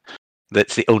ship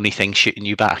that's the only thing shooting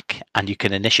you back, and you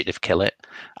can initiative kill it,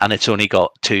 and it's only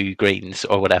got 2 greens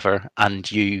or whatever, and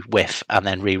you whiff and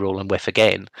then re-roll and whiff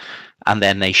again, and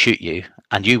then they shoot you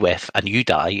and you whiff and you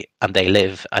die and they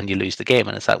live and you lose the game.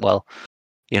 And it's like, well,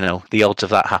 the odds of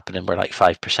that happening were like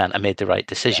 5%. I made the right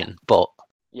decision, but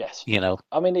yes,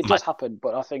 I mean, it does happen,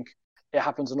 but I think it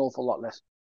happens an awful lot less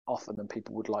often than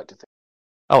people would like to think.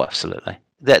 Oh, absolutely.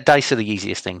 The dice are the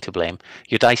easiest thing to blame.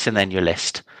 Your dice and then your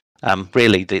list.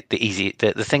 Really, the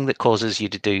thing that causes you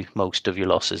to do most of your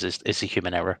losses is the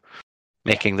human error,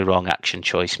 making the wrong action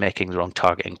choice, making the wrong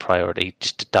targeting priority,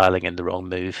 just dialing in the wrong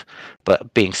move.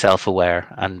 But being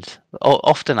self-aware, and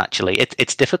often actually,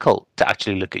 it's difficult to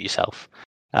actually look at yourself.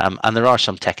 And there are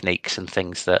some techniques and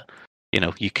things that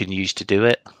you can use to do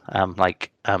it,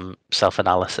 like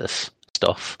self-analysis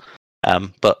stuff.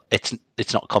 But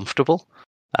it's not comfortable.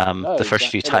 No, the first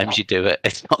few times you do it,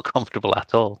 it's not comfortable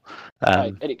at all.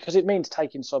 Because it means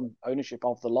taking some ownership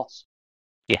of the loss.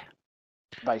 Yeah.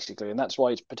 Basically, and that's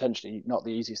why it's potentially not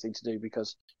the easiest thing to do,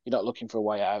 because you're not looking for a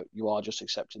way out. You are just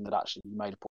accepting that actually you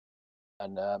made a poor,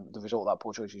 and the result of that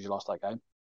poor choice is you lost that game.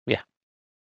 Yeah.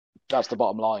 That's the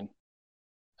bottom line,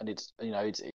 and it's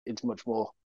much more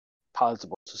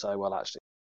palatable to say, well, actually,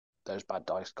 those bad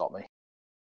dice got me.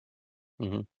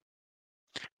 Mm-hmm.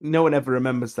 No one ever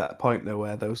remembers that point though,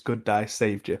 where those good dice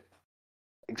saved you.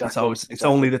 Exactly. It's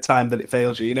only the time that it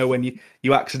fails you. When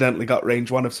you accidentally got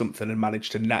range 1 of something and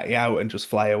managed to natty out and just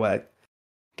fly away.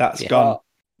 That's gone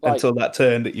until that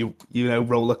turn that you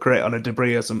roll a crit on a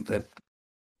debris or something.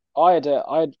 I had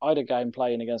a game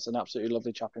playing against an absolutely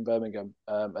lovely chap in Birmingham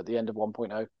at the end of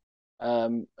 1.0,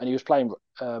 and he was playing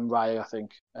Ray, I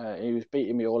think. He was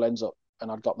beating me all ends up,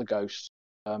 and I'd got the ghost,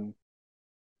 and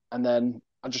then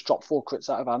I just dropped 4 crits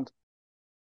out of hand,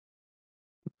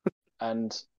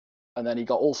 and then he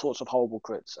got all sorts of horrible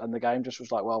crits, and the game just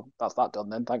was like, well, that's that done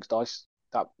then. Thanks, dice.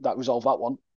 That resolved that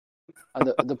one,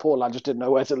 and the poor lad just didn't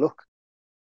know where to look.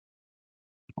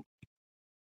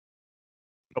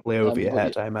 Probably over your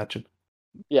head, I imagine.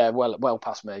 Yeah, well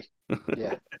past me.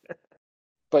 Yeah,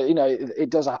 but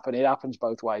it does happen. It happens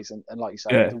both ways, and like you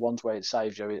say, the ones where it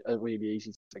saves you are really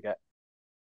easy to forget.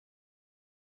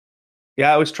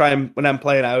 Yeah, when I'm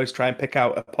playing, I always try and pick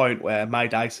out a point where my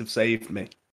dice have saved me.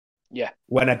 Yeah.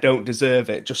 When I don't deserve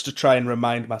it, just to try and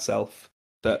remind myself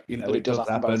that, it does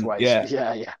happen both ways. Yeah,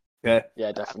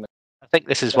 definitely. I think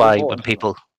this is why when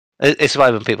people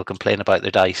complain about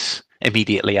their dice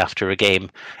immediately after a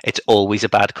game, it's always a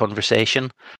bad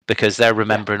conversation, because they're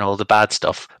remembering all the bad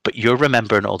stuff, but you're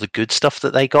remembering all the good stuff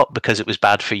that they got because it was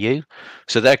bad for you.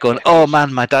 So they're going, oh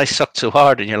man, my dice sucked so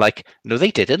hard. And you're like, no, they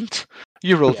didn't.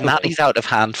 You rolled natties out of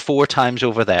hand 4 times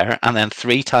over there, and then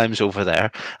 3 times over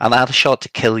there, and I had a shot to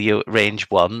kill you at range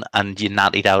 1, and you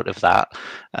nattied out of that.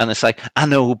 And it's like, I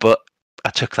know, but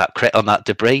took that crit on that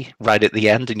debris right at the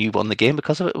end, and you won the game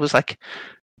because of it. It was like,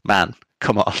 man,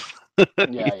 come on. You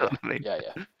know what I mean?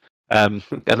 yeah. And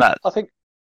that, I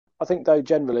think though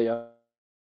generally, I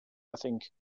think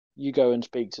you go and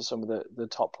speak to some of the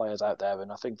top players out there,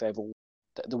 and I think they've all,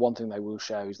 the one thing they will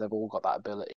show is they've all got that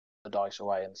ability to dice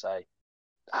away and say,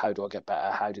 how do I get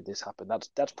better? How did this happen?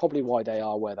 That's probably why they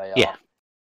are where they yeah, are,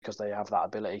 because they have that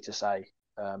ability to say,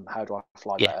 how do I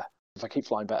fly Yeah. better? If I keep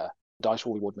flying better, dice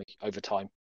will reward me over time.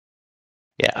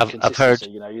 yeah. And I've heard,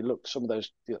 consistency, you look some of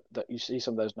those that you see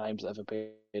some of those names that have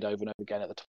appeared over and over again at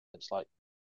the top. It's like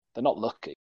they're not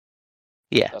lucky.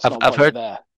 yeah, That's I've not why heard,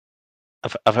 they're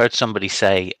there. I've heard somebody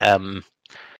say,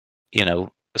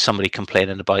 somebody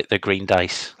complaining about their green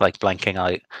dice like blanking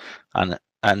out, and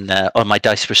oh, my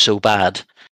dice were so bad,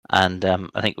 and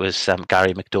I think it was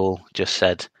Gary McDowell just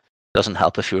said, doesn't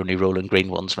help if you're only rolling green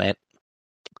ones, mate.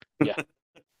 Yeah.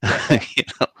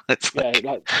 It's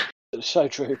like, It's so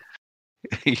true.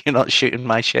 you're not shooting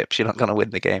my ships, you're not going to win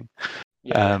the game.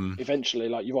 Yeah. Eventually,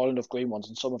 you roll enough green ones,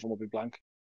 and some of them will be blank.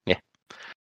 Yeah,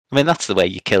 I mean that's the way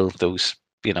you kill those,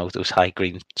 those high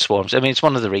green swarms. I mean it's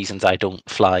one of the reasons I don't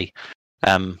fly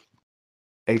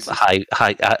Aces. I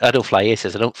don't fly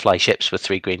aces. I don't fly ships with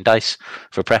 3 green dice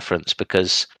for preference,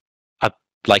 because I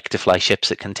like to fly ships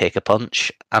that can take a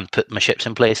punch and put my ships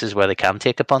in places where they can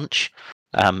take a punch.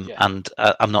 And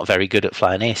I'm not very good at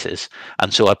flying aces,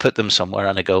 and so I put them somewhere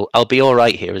and I go, I'll be all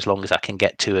right here as long as I can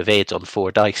get 2 evades on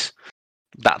 4 dice.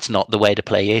 That's not the way to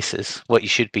play aces. What you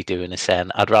should be doing is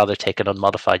saying, I'd rather take an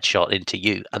unmodified shot into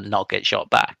you and not get shot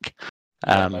back,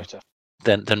 than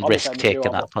risk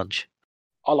taking that punch.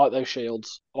 I like those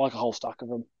shields. I like a whole stack of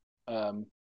them, and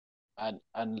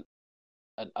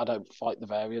I don't fight the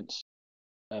variants.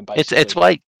 It's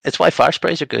why fire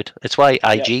sprays are good. It's why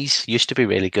IGs used to be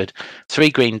really good. 3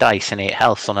 green dice and 8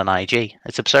 health on an IG.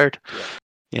 It's absurd.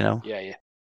 Yeah.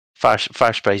 Fire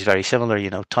spray is very similar.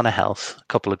 Ton of health, a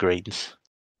couple of greens.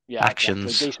 Yeah, actions.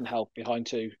 Exactly. Decent health behind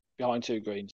two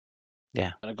greens.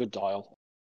 Yeah, and a good dial.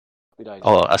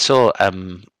 Oh, I saw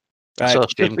a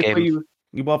stream game.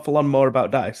 You waffle on more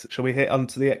about dice. Shall we hit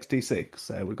onto the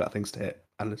XT6? We've got things to hit,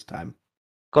 and it's time.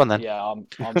 Go on then. Yeah, I'm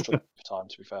struggling for time,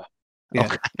 to be fair. Yeah.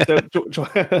 Okay.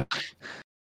 So,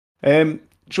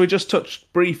 shall we just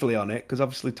touch briefly on it? Because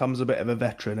obviously Tom's a bit of a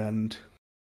veteran, and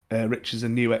Rich is a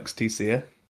new XTCer.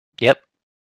 Yep.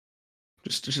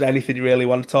 Just anything you really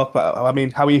want to talk about? I mean,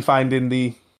 how are you finding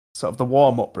the sort of the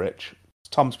warm up, Rich?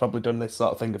 Tom's probably done this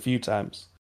sort of thing a few times.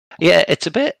 Yeah, it's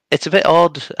a bit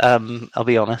odd. I'll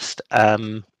be honest,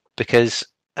 because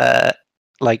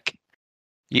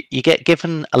you get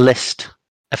given a list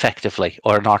effectively,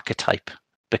 or an archetype,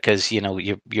 because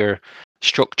you're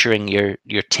structuring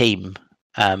your team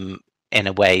in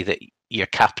a way that your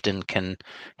captain can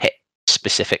hit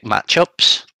specific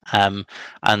matchups. And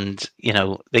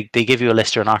they give you a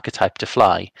list or an archetype to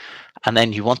fly, and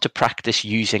then you want to practice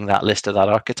using that list of that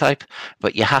archetype,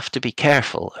 but you have to be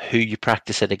careful who you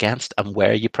practice it against and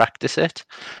where you practice it.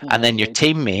 And then your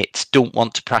teammates don't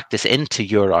want to practice into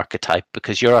your archetype,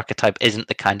 because your archetype isn't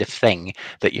the kind of thing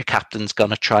that your captain's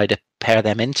going to try to pair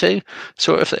them into,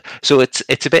 sort of. So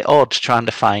it's a bit odd trying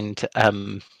to find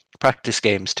practice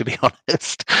games, to be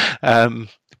honest.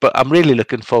 But I'm really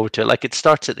looking forward to it. It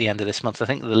starts at the end of this month. I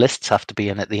think the lists have to be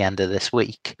in at the end of this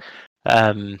week,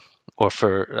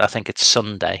 or I think it's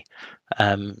Sunday.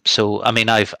 So I mean,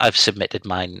 I've submitted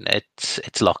mine.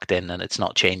 It's locked in and it's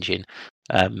not changing.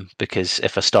 Because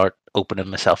if I start opening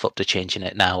myself up to changing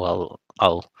it now,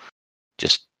 I'll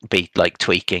just be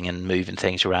tweaking and moving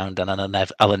things around, and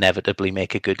I'll inevitably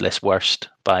make a good list worst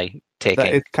by taking.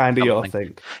 That is kind of your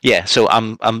thing. Yeah, so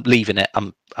I'm leaving it.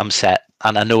 I'm set,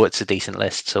 and I know it's a decent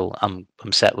list, so I'm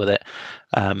set with it.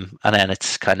 And then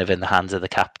it's kind of in the hands of the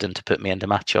captain to put me into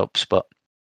matchups. But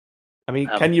I mean,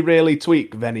 can you really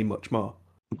tweak Venny much more?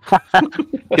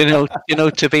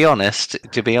 To be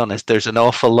honest, there's an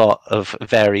awful lot of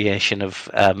variation of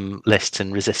lists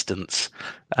and resistance,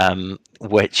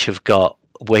 which have got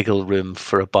wiggle room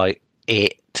for about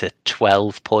 8 to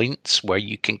 12 points, where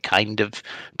you can kind of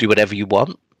do whatever you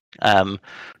want.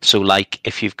 So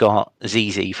if you've got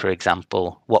ZZ, for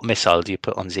example, what missile do you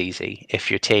put on ZZ?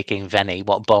 If you're taking Venny,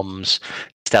 what bombs,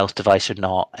 stealth device or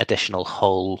not, additional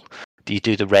hull? Do you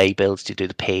do the Ray builds? Do you do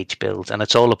the Page builds? And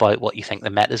it's all about what you think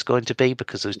the meta is going to be,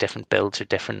 because those different builds are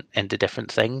different into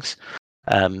different things.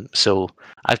 So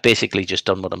I've basically just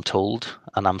done what I'm told,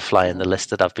 and I'm flying the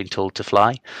list that I've been told to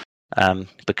fly.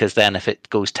 Because then if it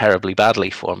goes terribly badly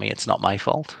for me, it's not my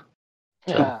fault.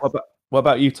 Yeah. What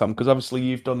about you, Tom? Because obviously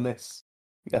you've done this.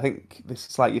 I think this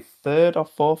is your 3rd or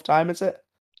 4th time, is it?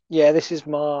 Yeah, this is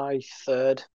my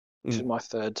third. This is my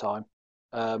 3rd time.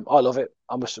 I love it.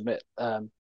 I must admit,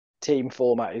 team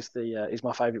format is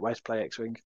my favourite way to play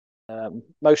X-Wing.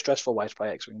 Most stressful way to play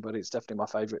X-Wing, but it's definitely my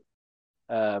favourite.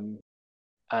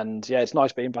 And yeah, it's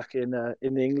nice being back in the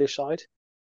English side.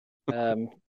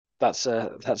 That's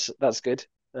good.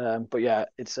 But yeah,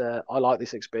 it's I like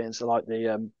this experience. I like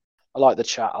the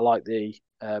chat. I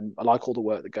like all the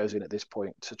work that goes in at this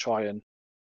point to try and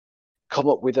come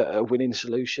up with a winning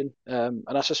solution. And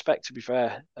I suspect, to be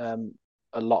fair,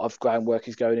 a lot of groundwork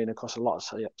is going in across a lot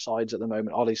of sides at the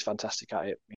moment. Ollie's fantastic at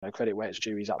it. Credit where it's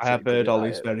due. He's absolutely. I have heard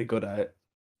Ollie's very good at it.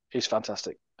 He's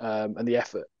fantastic, and the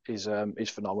effort is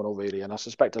phenomenal, really. And I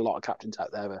suspect a lot of captains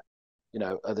out there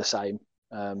are the same.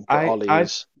 But Ollie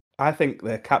is. I think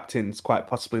the captain's quite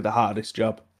possibly the hardest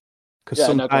job, because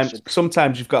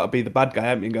sometimes you've got to be the bad guy,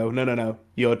 haven't you? And go, no,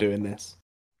 you're doing this.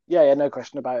 Yeah, no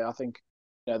question about it. I think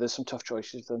there's some tough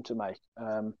choices for them to make.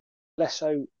 Less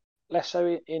so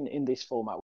in this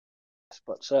format,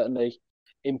 but certainly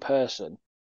in person.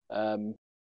 I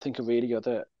think a really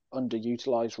other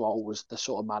underutilized role was the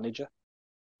sort of manager.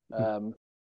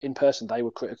 In person, they were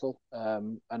critical,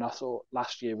 and I thought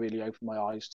last year really opened my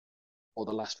eyes. Or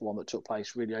the last one that took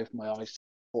place really opened my eyes to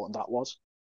how important that was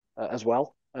as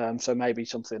well. So maybe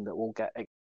something that we'll get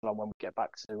on when we get back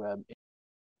to.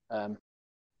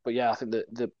 But yeah, I think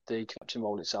that the captain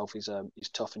role itself is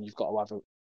tough, and you've got to have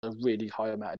a really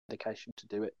high amount of dedication to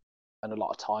do it, and a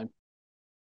lot of time.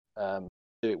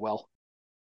 Do it well.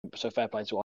 So fair play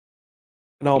to Ollie.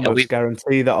 And almost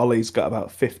guarantee that Ollie's got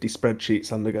about 50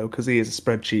 spreadsheets on the go, because he is a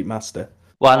spreadsheet master.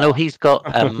 Well, no, he's got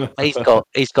Phil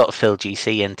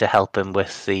GC in to help him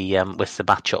with the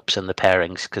matchups and the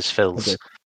pairings, because Phil's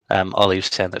Ollie was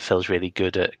saying that Phil's really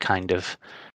good at kind of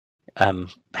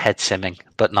head simming,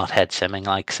 but not head simming,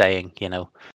 like saying,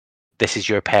 this is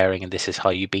your pairing and this is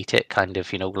how you beat it, kind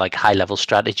of, like high level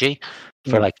strategy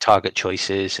for like target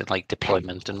choices and like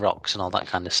deployment and rocks and all that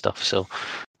kind of stuff. So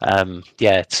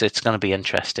yeah, it's going to be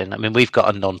interesting. I mean, we've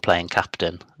got a non-playing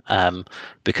captain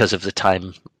because of the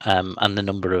time and the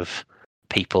number of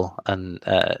people and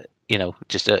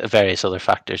just various other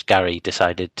factors. Gary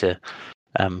decided to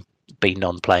be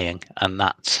non-playing, and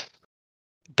that's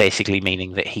basically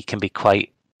meaning that he can be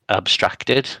quite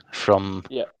abstracted from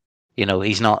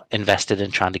he's not invested in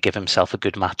trying to give himself a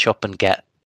good matchup and get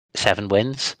 7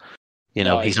 wins.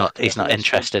 He's not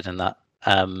interested in that.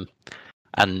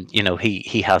 And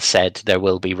he has said there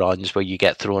will be rounds where you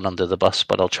get thrown under the bus,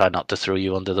 but I'll try not to throw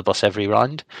you under the bus every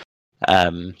round.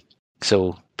 But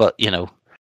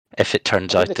if it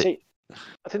turns out that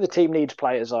I think the team needs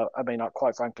players. I mean,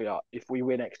 quite frankly, if we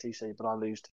win XTC but I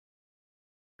lose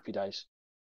 50 days,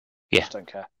 I just don't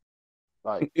care.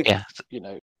 Like,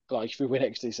 like if we win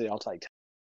XTC, I'll take 10.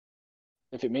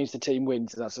 If it means the team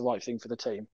wins, that's the right thing for the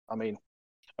team. I mean,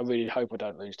 I really hope I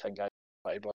don't lose 10 games,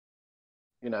 but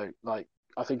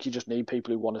I think you just need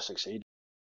people who want to succeed.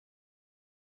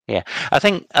 Yeah, I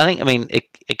think. I mean,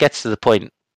 it gets to the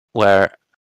point where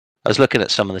I was looking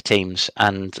at some of the teams,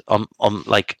 and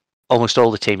like almost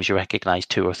all the teams, you recognise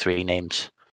 2 or 3 names.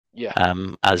 Yeah.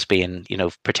 As being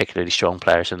particularly strong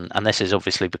players, and this is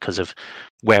obviously because of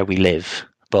where we live.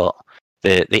 But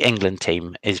the England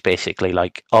team is basically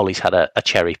like Ollie's had a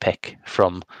cherry pick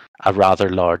from a rather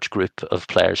large group of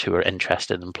players who are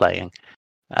interested in playing.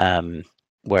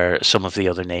 Where some of the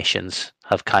other nations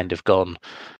have kind of gone,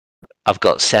 I've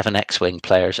got 7 X-Wing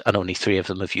players and only 3 of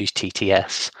them have used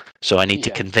TTS. So I need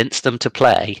to convince them to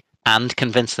play and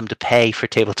convince them to pay for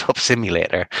Tabletop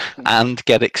Simulator and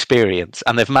get experience.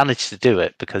 And they've managed to do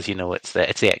it because, it's the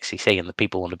XCC and the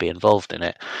people want to be involved in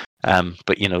it.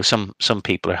 But, some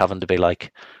people are having to be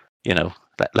like,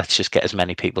 let's just get as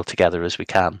many people together as we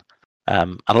can.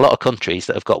 And a lot of countries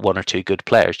that have got 1 or 2 good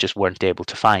players just weren't able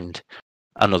to find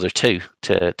another 2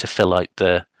 to fill out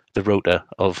the rota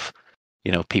of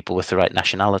people with the right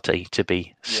nationality to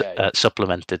be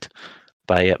supplemented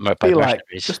by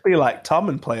mercenaries. Just be like Tom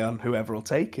and play on whoever will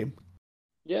take him.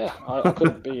 Yeah, I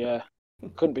couldn't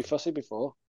be fussy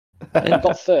before. We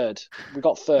got third, and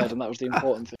that was the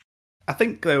important thing. I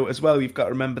think though as well, you've got to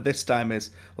remember this time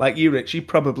is like you, Rich. You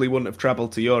probably wouldn't have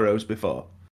travelled to Euros before.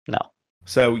 No.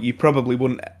 So you probably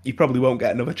won't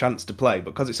get another chance to play,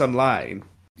 but because it's online,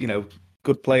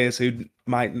 good players who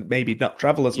might maybe not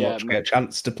travel as much get a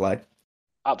chance to play.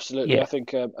 Absolutely, I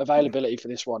think availability for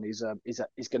this one is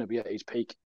going to be at its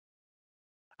peak.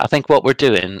 I think what we're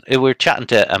doing, we were chatting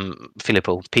to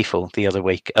Filippo Pifo the other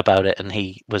week about it, and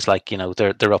he was like,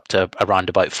 they're up to around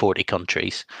about 40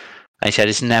 countries. And he said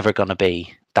it's never going to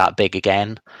be that big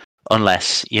again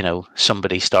unless,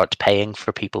 somebody starts paying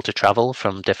for people to travel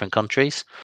from different countries.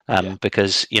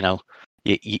 Because,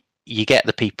 you get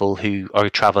the people who are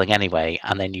traveling anyway,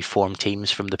 and then you form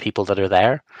teams from the people that are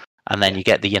there. And then you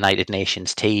get the United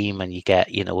Nations team, and you get,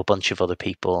 a bunch of other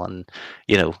people, and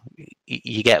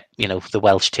you get the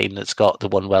Welsh team that's got the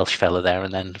one Welsh fella there,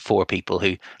 and then 4 people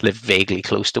who live vaguely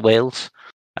close to Wales,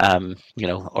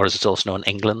 or as it's also known,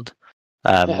 England.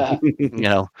 But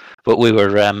we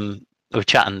were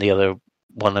chatting the other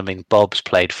one. I mean, Bob's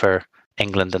played for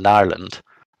England and Ireland,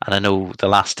 and I know the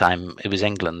last time it was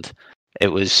England, it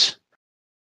was,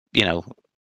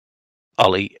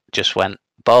 Ollie just went,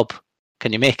 "Bob,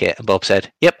 can you make it?" And Bob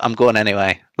said, "Yep, I'm going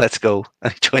anyway. Let's go."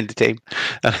 And he joined the team.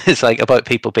 And it's like about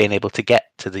people being able to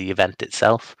get to the event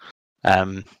itself,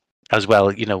 as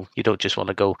well. You don't just want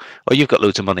to go, "Oh, you've got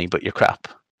loads of money, but you're crap."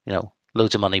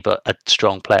 Loads of money, but a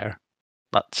strong player.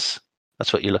 That's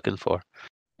what you're looking for.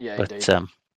 Yeah, But indeed.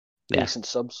 yeah, Decent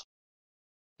subs.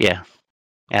 yeah.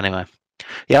 Anyway,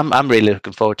 yeah, I'm really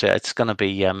looking forward to it. It's gonna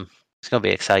be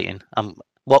exciting.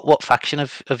 What faction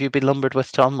have you been lumbered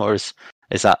with, Tom, or is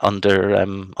that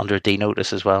under D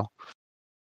notice as well?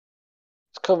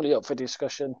 It's currently up for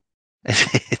discussion.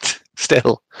 It's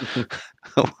still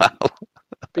wow.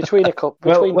 Between a couple.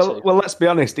 Well, let's be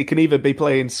honest. He can either be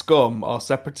playing Scum or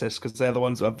Separatists because they're the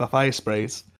ones who have the fire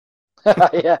sprays.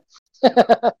 Yeah.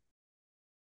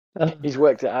 He's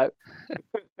worked it out.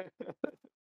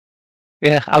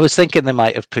 Yeah, I was thinking they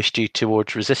might have pushed you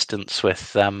towards Resistance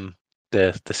with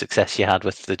the success you had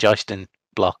with the jousting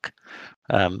block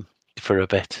for a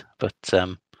bit, but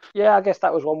yeah, I guess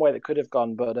that was one way that could have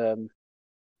gone, but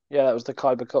yeah, that was the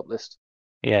Khyber Cup list.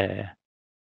 Yeah,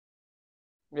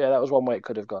 that was one way it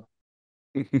could have gone.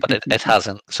 But it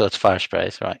hasn't, so it's fire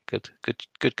sprays, right? Good.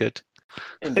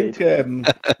 Indeed. I think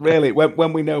really,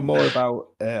 when we know more about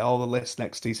all the lists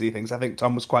next TC things, I think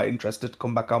Tom was quite interested to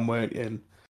come back on, weren't you, and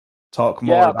talk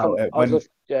more about it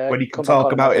when you can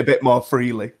talk about it a bit more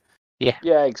freely.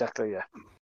 Yeah, exactly. Yeah,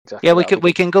 exactly. Yeah,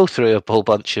 we can go through a whole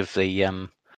bunch of the a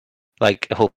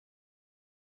whole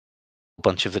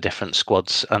bunch of the different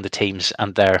squads and the teams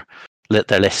and their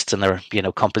lists and their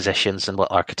compositions and what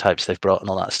archetypes they've brought and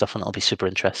all that stuff, and it'll be super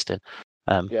interesting.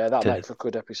 Yeah, that'll make for a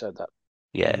good episode. That.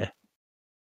 Yeah.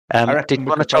 I reckon did you we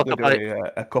want to could talk probably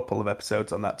about do a couple of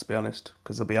episodes on that, to be honest,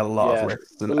 because there'll be a lot of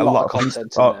lists and a lot of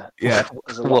content in there. Yeah,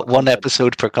 one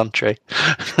episode per country?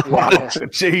 Wow,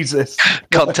 Jesus!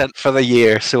 Content for the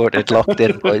year sorted, locked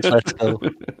in, boys. Let's go.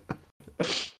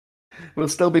 We'll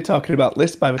still be talking about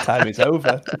lists by the time it's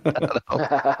over.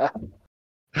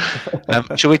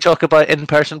 Shall we talk about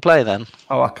in-person play then?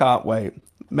 Oh, I can't wait.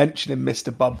 Mentioning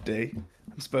Mr. Bob D.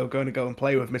 I'm still going to go and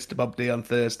play with Mr. Bob D on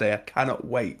Thursday. I cannot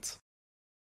wait.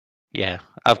 Yeah,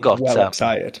 I've got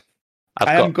excited.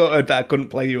 I am gutted that I couldn't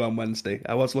play you on Wednesday.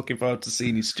 I was looking forward to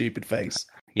seeing your stupid face.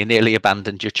 You nearly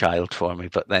abandoned your child for me,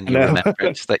 but then you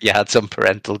remembered that you had some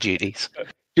parental duties.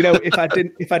 If I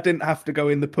didn't have to go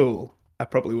in the pool, I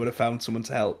probably would have found someone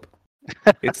to help.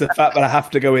 It's the fact that I have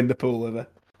to go in the pool with her.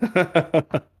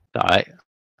 All right.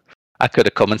 I could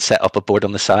have come and set up a board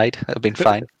on the side. It would have been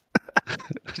fine.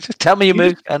 Just tell me you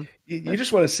moved. And you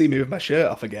just want to see me with my shirt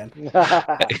off again.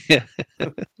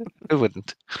 Who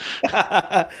wouldn't?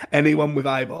 Anyone with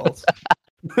eyeballs.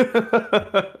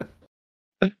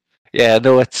 Yeah,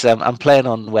 no, it's I'm playing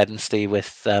on Wednesday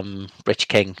with Rich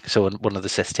King, so one of the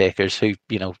cis takers who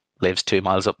lives 2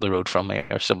 miles up the road from me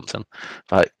or something.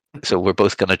 But so we're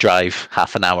both going to drive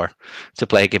half an hour to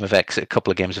play a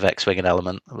couple of games of X-Wing and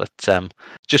Element. But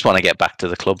just want to get back to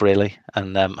the club really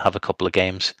and have a couple of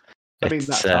games. I mean,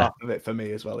 that's half of it for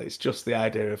me as well. It's just the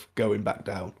idea of going back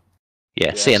down.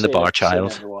 Yeah, seeing the bar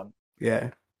child.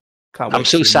 Yeah. Can't wait. I'm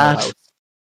so sad.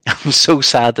 I'm so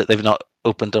sad that they've not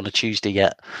opened on a Tuesday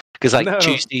yet. Because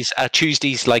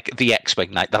Tuesday's like the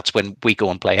X-Wing night. That's when we go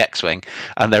and play X-Wing.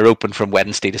 And they're open from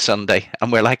Wednesday to Sunday.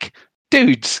 And we're like,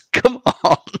 dudes, come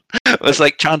on. It was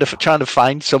like trying to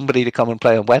find somebody to come and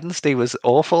play on Wednesday was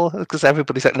awful. Because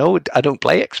everybody's like, no, I don't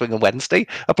play X-Wing on Wednesday.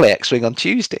 I play X-Wing on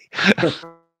Tuesday.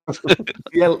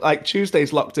 Yeah, like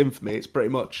Tuesday's locked in for me. It's pretty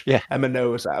much Emma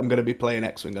knows that I'm going to be playing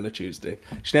X-Wing on a Tuesday.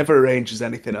 She never arranges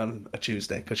anything on a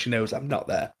Tuesday because she knows I'm not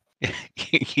there.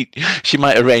 She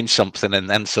might arrange something and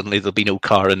then suddenly there'll be no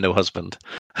car and no husband.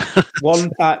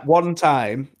 One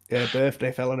time, her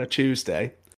birthday fell on a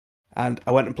Tuesday, and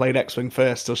I went and played X-Wing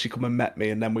first till she come and met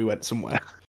me, and then we went somewhere.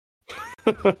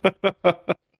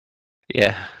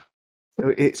 Yeah,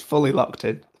 it's fully locked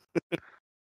in.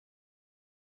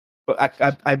 But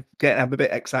I'm a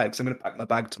bit excited because I'm going to pack my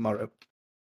bag tomorrow,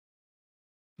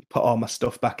 put all my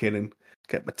stuff back in, and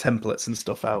get my templates and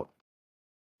stuff out.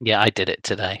 Yeah, I did it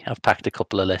today. I've packed a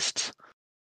couple of lists.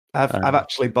 I've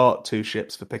actually bought 2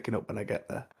 ships for picking up when I get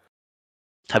there.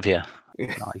 Have you?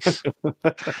 Yeah. Nice.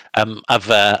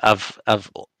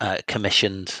 I've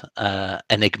commissioned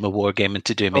Enigma Wargaming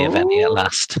to do me a Venny at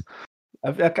last.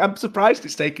 I'm surprised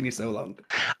it's taken you so long.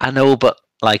 I know, but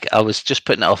like I was just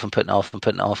putting it off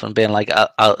and being like,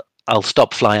 I'll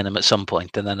stop flying them at some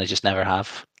point, and then I just never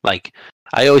have. Like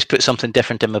I always put something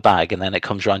different in my bag, and then it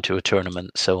comes round to a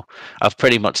tournament. So I've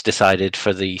pretty much decided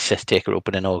for the Sith Taker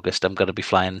Open in August, I'm going to be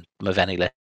flying my Venny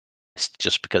list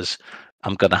just because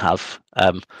I'm going to have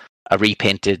a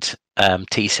repainted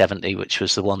T70, which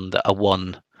was the one that I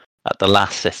won at the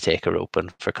last Sith Taker Open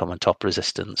for coming top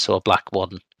resistance. So a black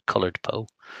one coloured Poe.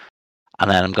 And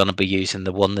then I'm going to be using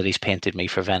the one that he's painted me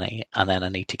for Venny, and then I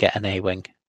need to get an A-Wing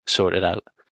sorted out.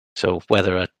 So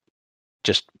whether I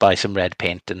just buy some red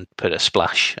paint and put a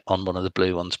splash on one of the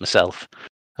blue ones myself,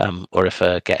 or if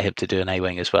I get him to do an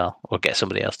A-Wing as well, or get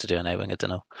somebody else to do an A-Wing, I don't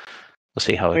know. We'll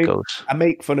see how it goes. I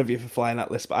make fun of you for flying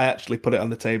that list, but I actually put it on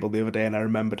the table the other day and I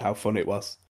remembered how fun it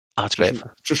was. Oh, it's great.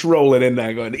 Just rolling in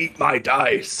there going, eat my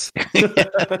dice.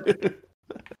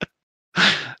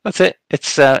 That's it.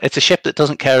 It's a ship that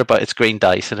doesn't care about its green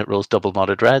dice and it rolls double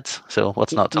modded reds. So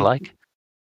what's not to like?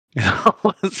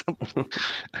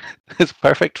 It's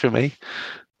perfect for me.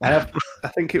 I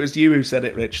think it was you who said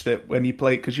it, Rich, that when you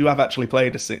play, because you have actually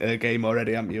played a game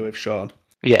already, haven't you, with Sean?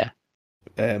 Yeah.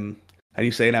 And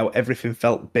you say now everything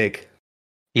felt big.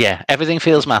 Yeah, everything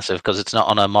feels massive because it's not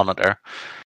on a monitor.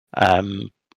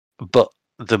 But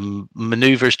the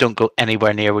maneuvers don't go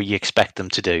anywhere near where you expect them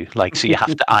to do. Like, so you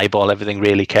have to eyeball everything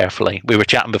really carefully. We were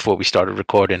chatting before we started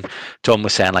recording. Tom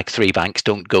was saying like 3 banks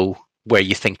don't go where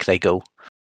you think they go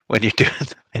when you're doing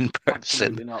them in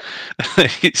person. Absolutely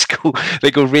not.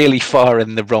 They go really far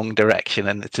in the wrong direction,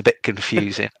 and it's a bit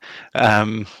confusing.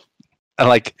 And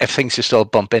like if things just all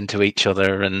bump into each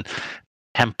other, and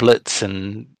templates,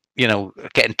 and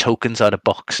getting tokens out of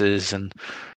boxes, and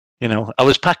I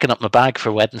was packing up my bag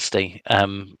for Wednesday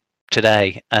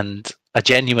today, and I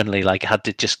genuinely had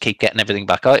to just keep getting everything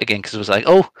back out again because it was like,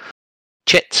 oh,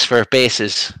 chits for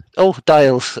bases, oh,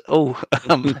 dials, oh,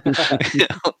 it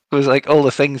was like all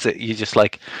the things that you just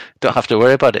don't have to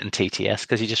worry about it in TTS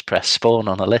because you just press spawn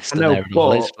on a list and there it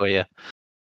all is for you.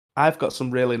 I've got some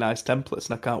really nice templates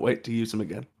and I can't wait to use them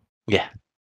again. Yeah.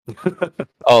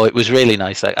 Oh, it was really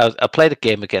nice. I played a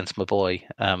game against my boy,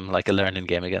 like a learning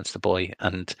game against the boy,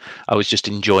 and I was just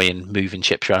enjoying moving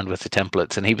ships around with the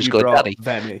templates. And he was going, "Daddy,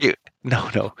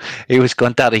 no." He was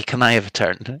going, "Daddy, can I have a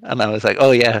turn?" And I was like,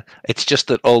 "Oh yeah, it's just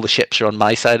that all the ships are on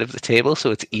my side of the table,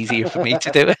 so it's easier for me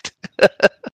to do it."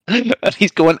 And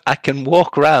he's going, "I can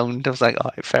walk round." I was like,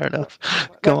 "All right, fair enough.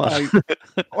 Come on.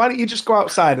 Why don't you just go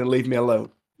outside and leave me alone?"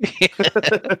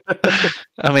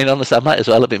 I mean, honestly, I might as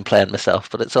well have been playing myself,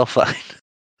 but it's all fine.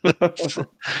 I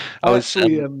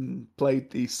actually played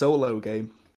the solo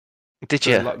game. Did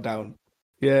you? Lockdown.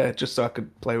 Yeah, just so I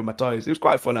could play with my toys. It was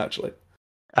quite fun, actually.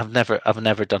 I've never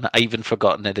done it. I even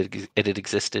forgotten it had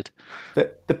existed.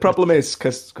 The problem is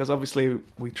because obviously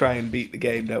we try and beat the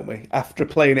game, don't we? After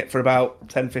playing it for about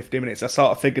 10-15 minutes, I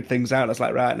sort of figured things out. I was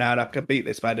like, right now I can beat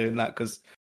this by doing that because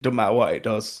it doesn't matter what it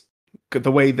does.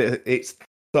 The way that it's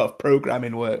sort of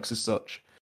programming works as such.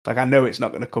 Like, I know it's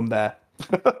not going to come there.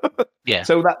 Yeah.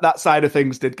 So that side of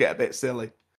things did get a bit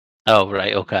silly. Oh,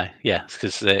 right. Okay. Yeah.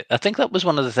 Because I think that was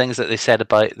one of the things that they said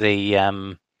about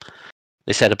the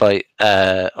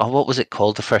what was it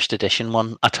called? The first edition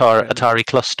one, Atari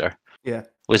Cluster. Yeah.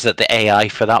 Was that the AI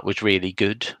for that was really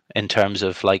good in terms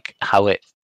of how it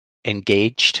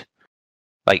engaged.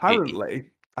 Apparently,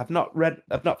 I've not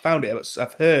found it, but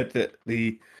I've heard that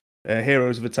the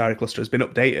Heroes of Atari Cluster has been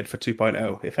updated for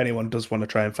 2.0. If anyone does want to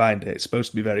try and find it, it's supposed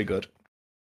to be very good.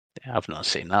 Yeah, I've not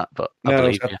seen that, but I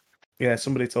believe you. Yeah,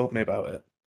 somebody told me about it.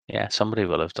 Yeah, somebody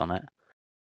will have done it.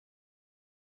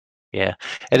 Yeah,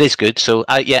 it is good. So,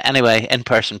 anyway,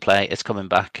 in-person play, it's coming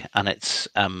back, and it's,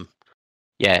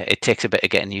 it takes a bit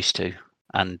of getting used to,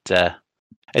 and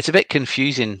it's a bit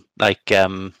confusing. I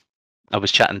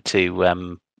was chatting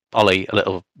to Ollie a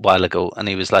little while ago, and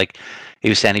he was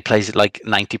saying he plays it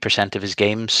 90% of his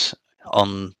games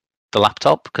on the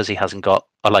laptop because he hasn't got,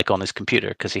 or on his computer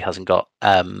because he hasn't got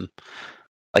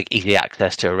easy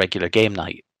access to a regular game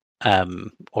night,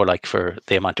 or for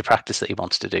the amount of practice that he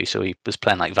wants to do. So he was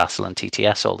playing Vassal and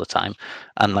TTS all the time,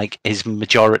 and his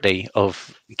majority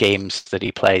of games that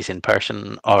he plays in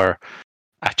person are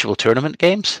actual tournament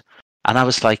games. And I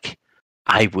was like,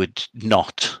 I would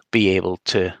not be able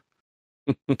to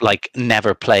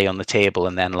never play on the table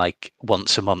and then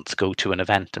once a month go to an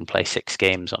event and play 6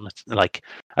 games on it.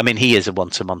 I mean, he is a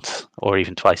once a month or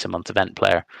even twice a month event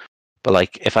player, but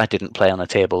if I didn't play on a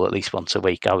table at least once a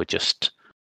week, I just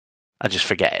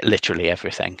forget literally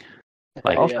everything.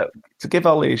 Like, Also, to give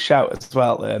Ollie a shout as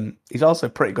well, he's also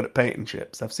pretty good at painting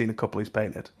ships. I've seen a couple he's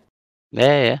painted.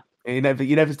 yeah. You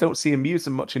never don't see him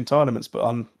using much in tournaments, but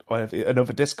on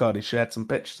another Discord, he shared some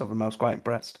pictures of him. I was quite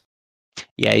impressed.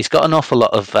 Yeah, he's got an awful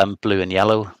lot of blue and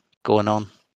yellow going on.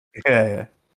 Yeah.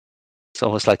 It's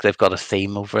almost like they've got a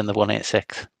theme over in the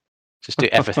 186. Just do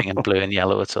everything in blue and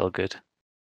yellow. It's all good.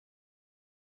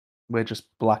 We're just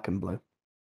black and blue.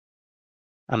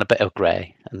 And a bit of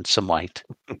grey and some white.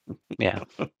 Yeah.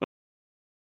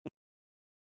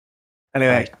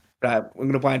 Anyway, right, we're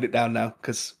going to wind it down now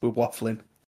because we're waffling.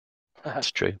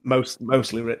 That's true.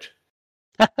 Mostly Rich.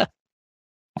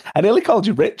 I nearly called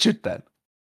you Richard then.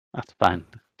 That's fine.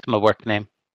 It's my work name.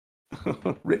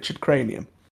 Richard Cranium.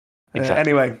 Exactly.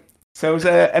 Anyway, so has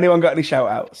anyone got any shout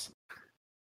outs?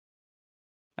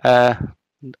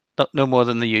 No more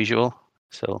than the usual.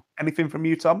 So Anything from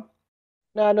you, Tom?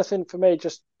 No, nothing for me.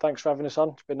 Just thanks for having us on.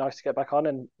 It's been nice to get back on,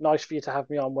 and nice for you to have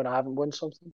me on when I haven't won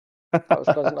something. That was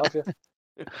pleasant of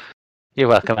you. You're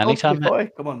welcome anytime. Boy.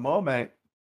 Come on, more, mate.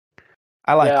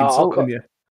 I like insulting you.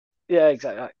 Yeah,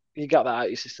 exactly. You got that out of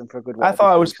your system for a good while. I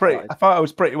thought I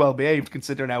was pretty well behaved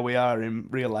considering how we are in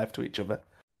real life to each other.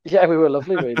 Yeah, we were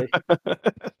lovely, really.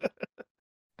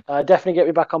 Definitely get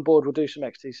me back on board. We'll do some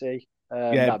XTC.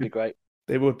 That'd be great.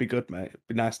 It would be good, mate. It'd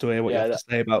be nice to hear what you have to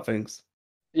say about things.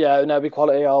 Yeah, no, it'd be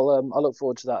quality. I'll look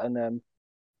forward to that, and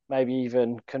maybe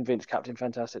even convince Captain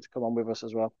Fantastic to come on with us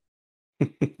as well.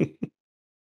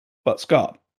 But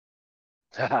Scott?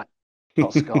 Not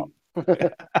Scott.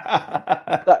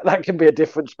 that can be a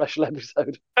different special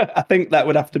episode. I think that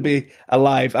would have to be a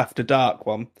live after dark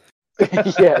one.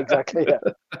 Yeah, exactly.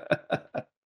 Yeah.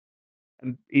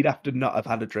 And he'd have to not have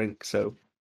had a drink, so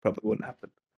probably wouldn't happen.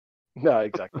 No,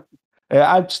 exactly.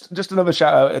 I just another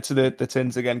shout out to the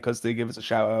Tins again because they give us a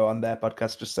shout out on their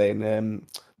podcast, just saying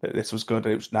that this was good.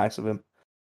 It was nice of him.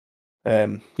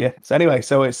 So anyway,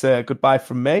 so it's goodbye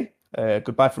from me,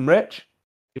 goodbye from Rich,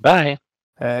 Goodbye,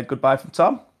 goodbye from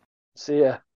Tom. See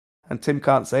ya. And Tim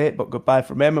can't say it, but goodbye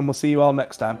from him, and we'll see you all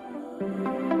next time.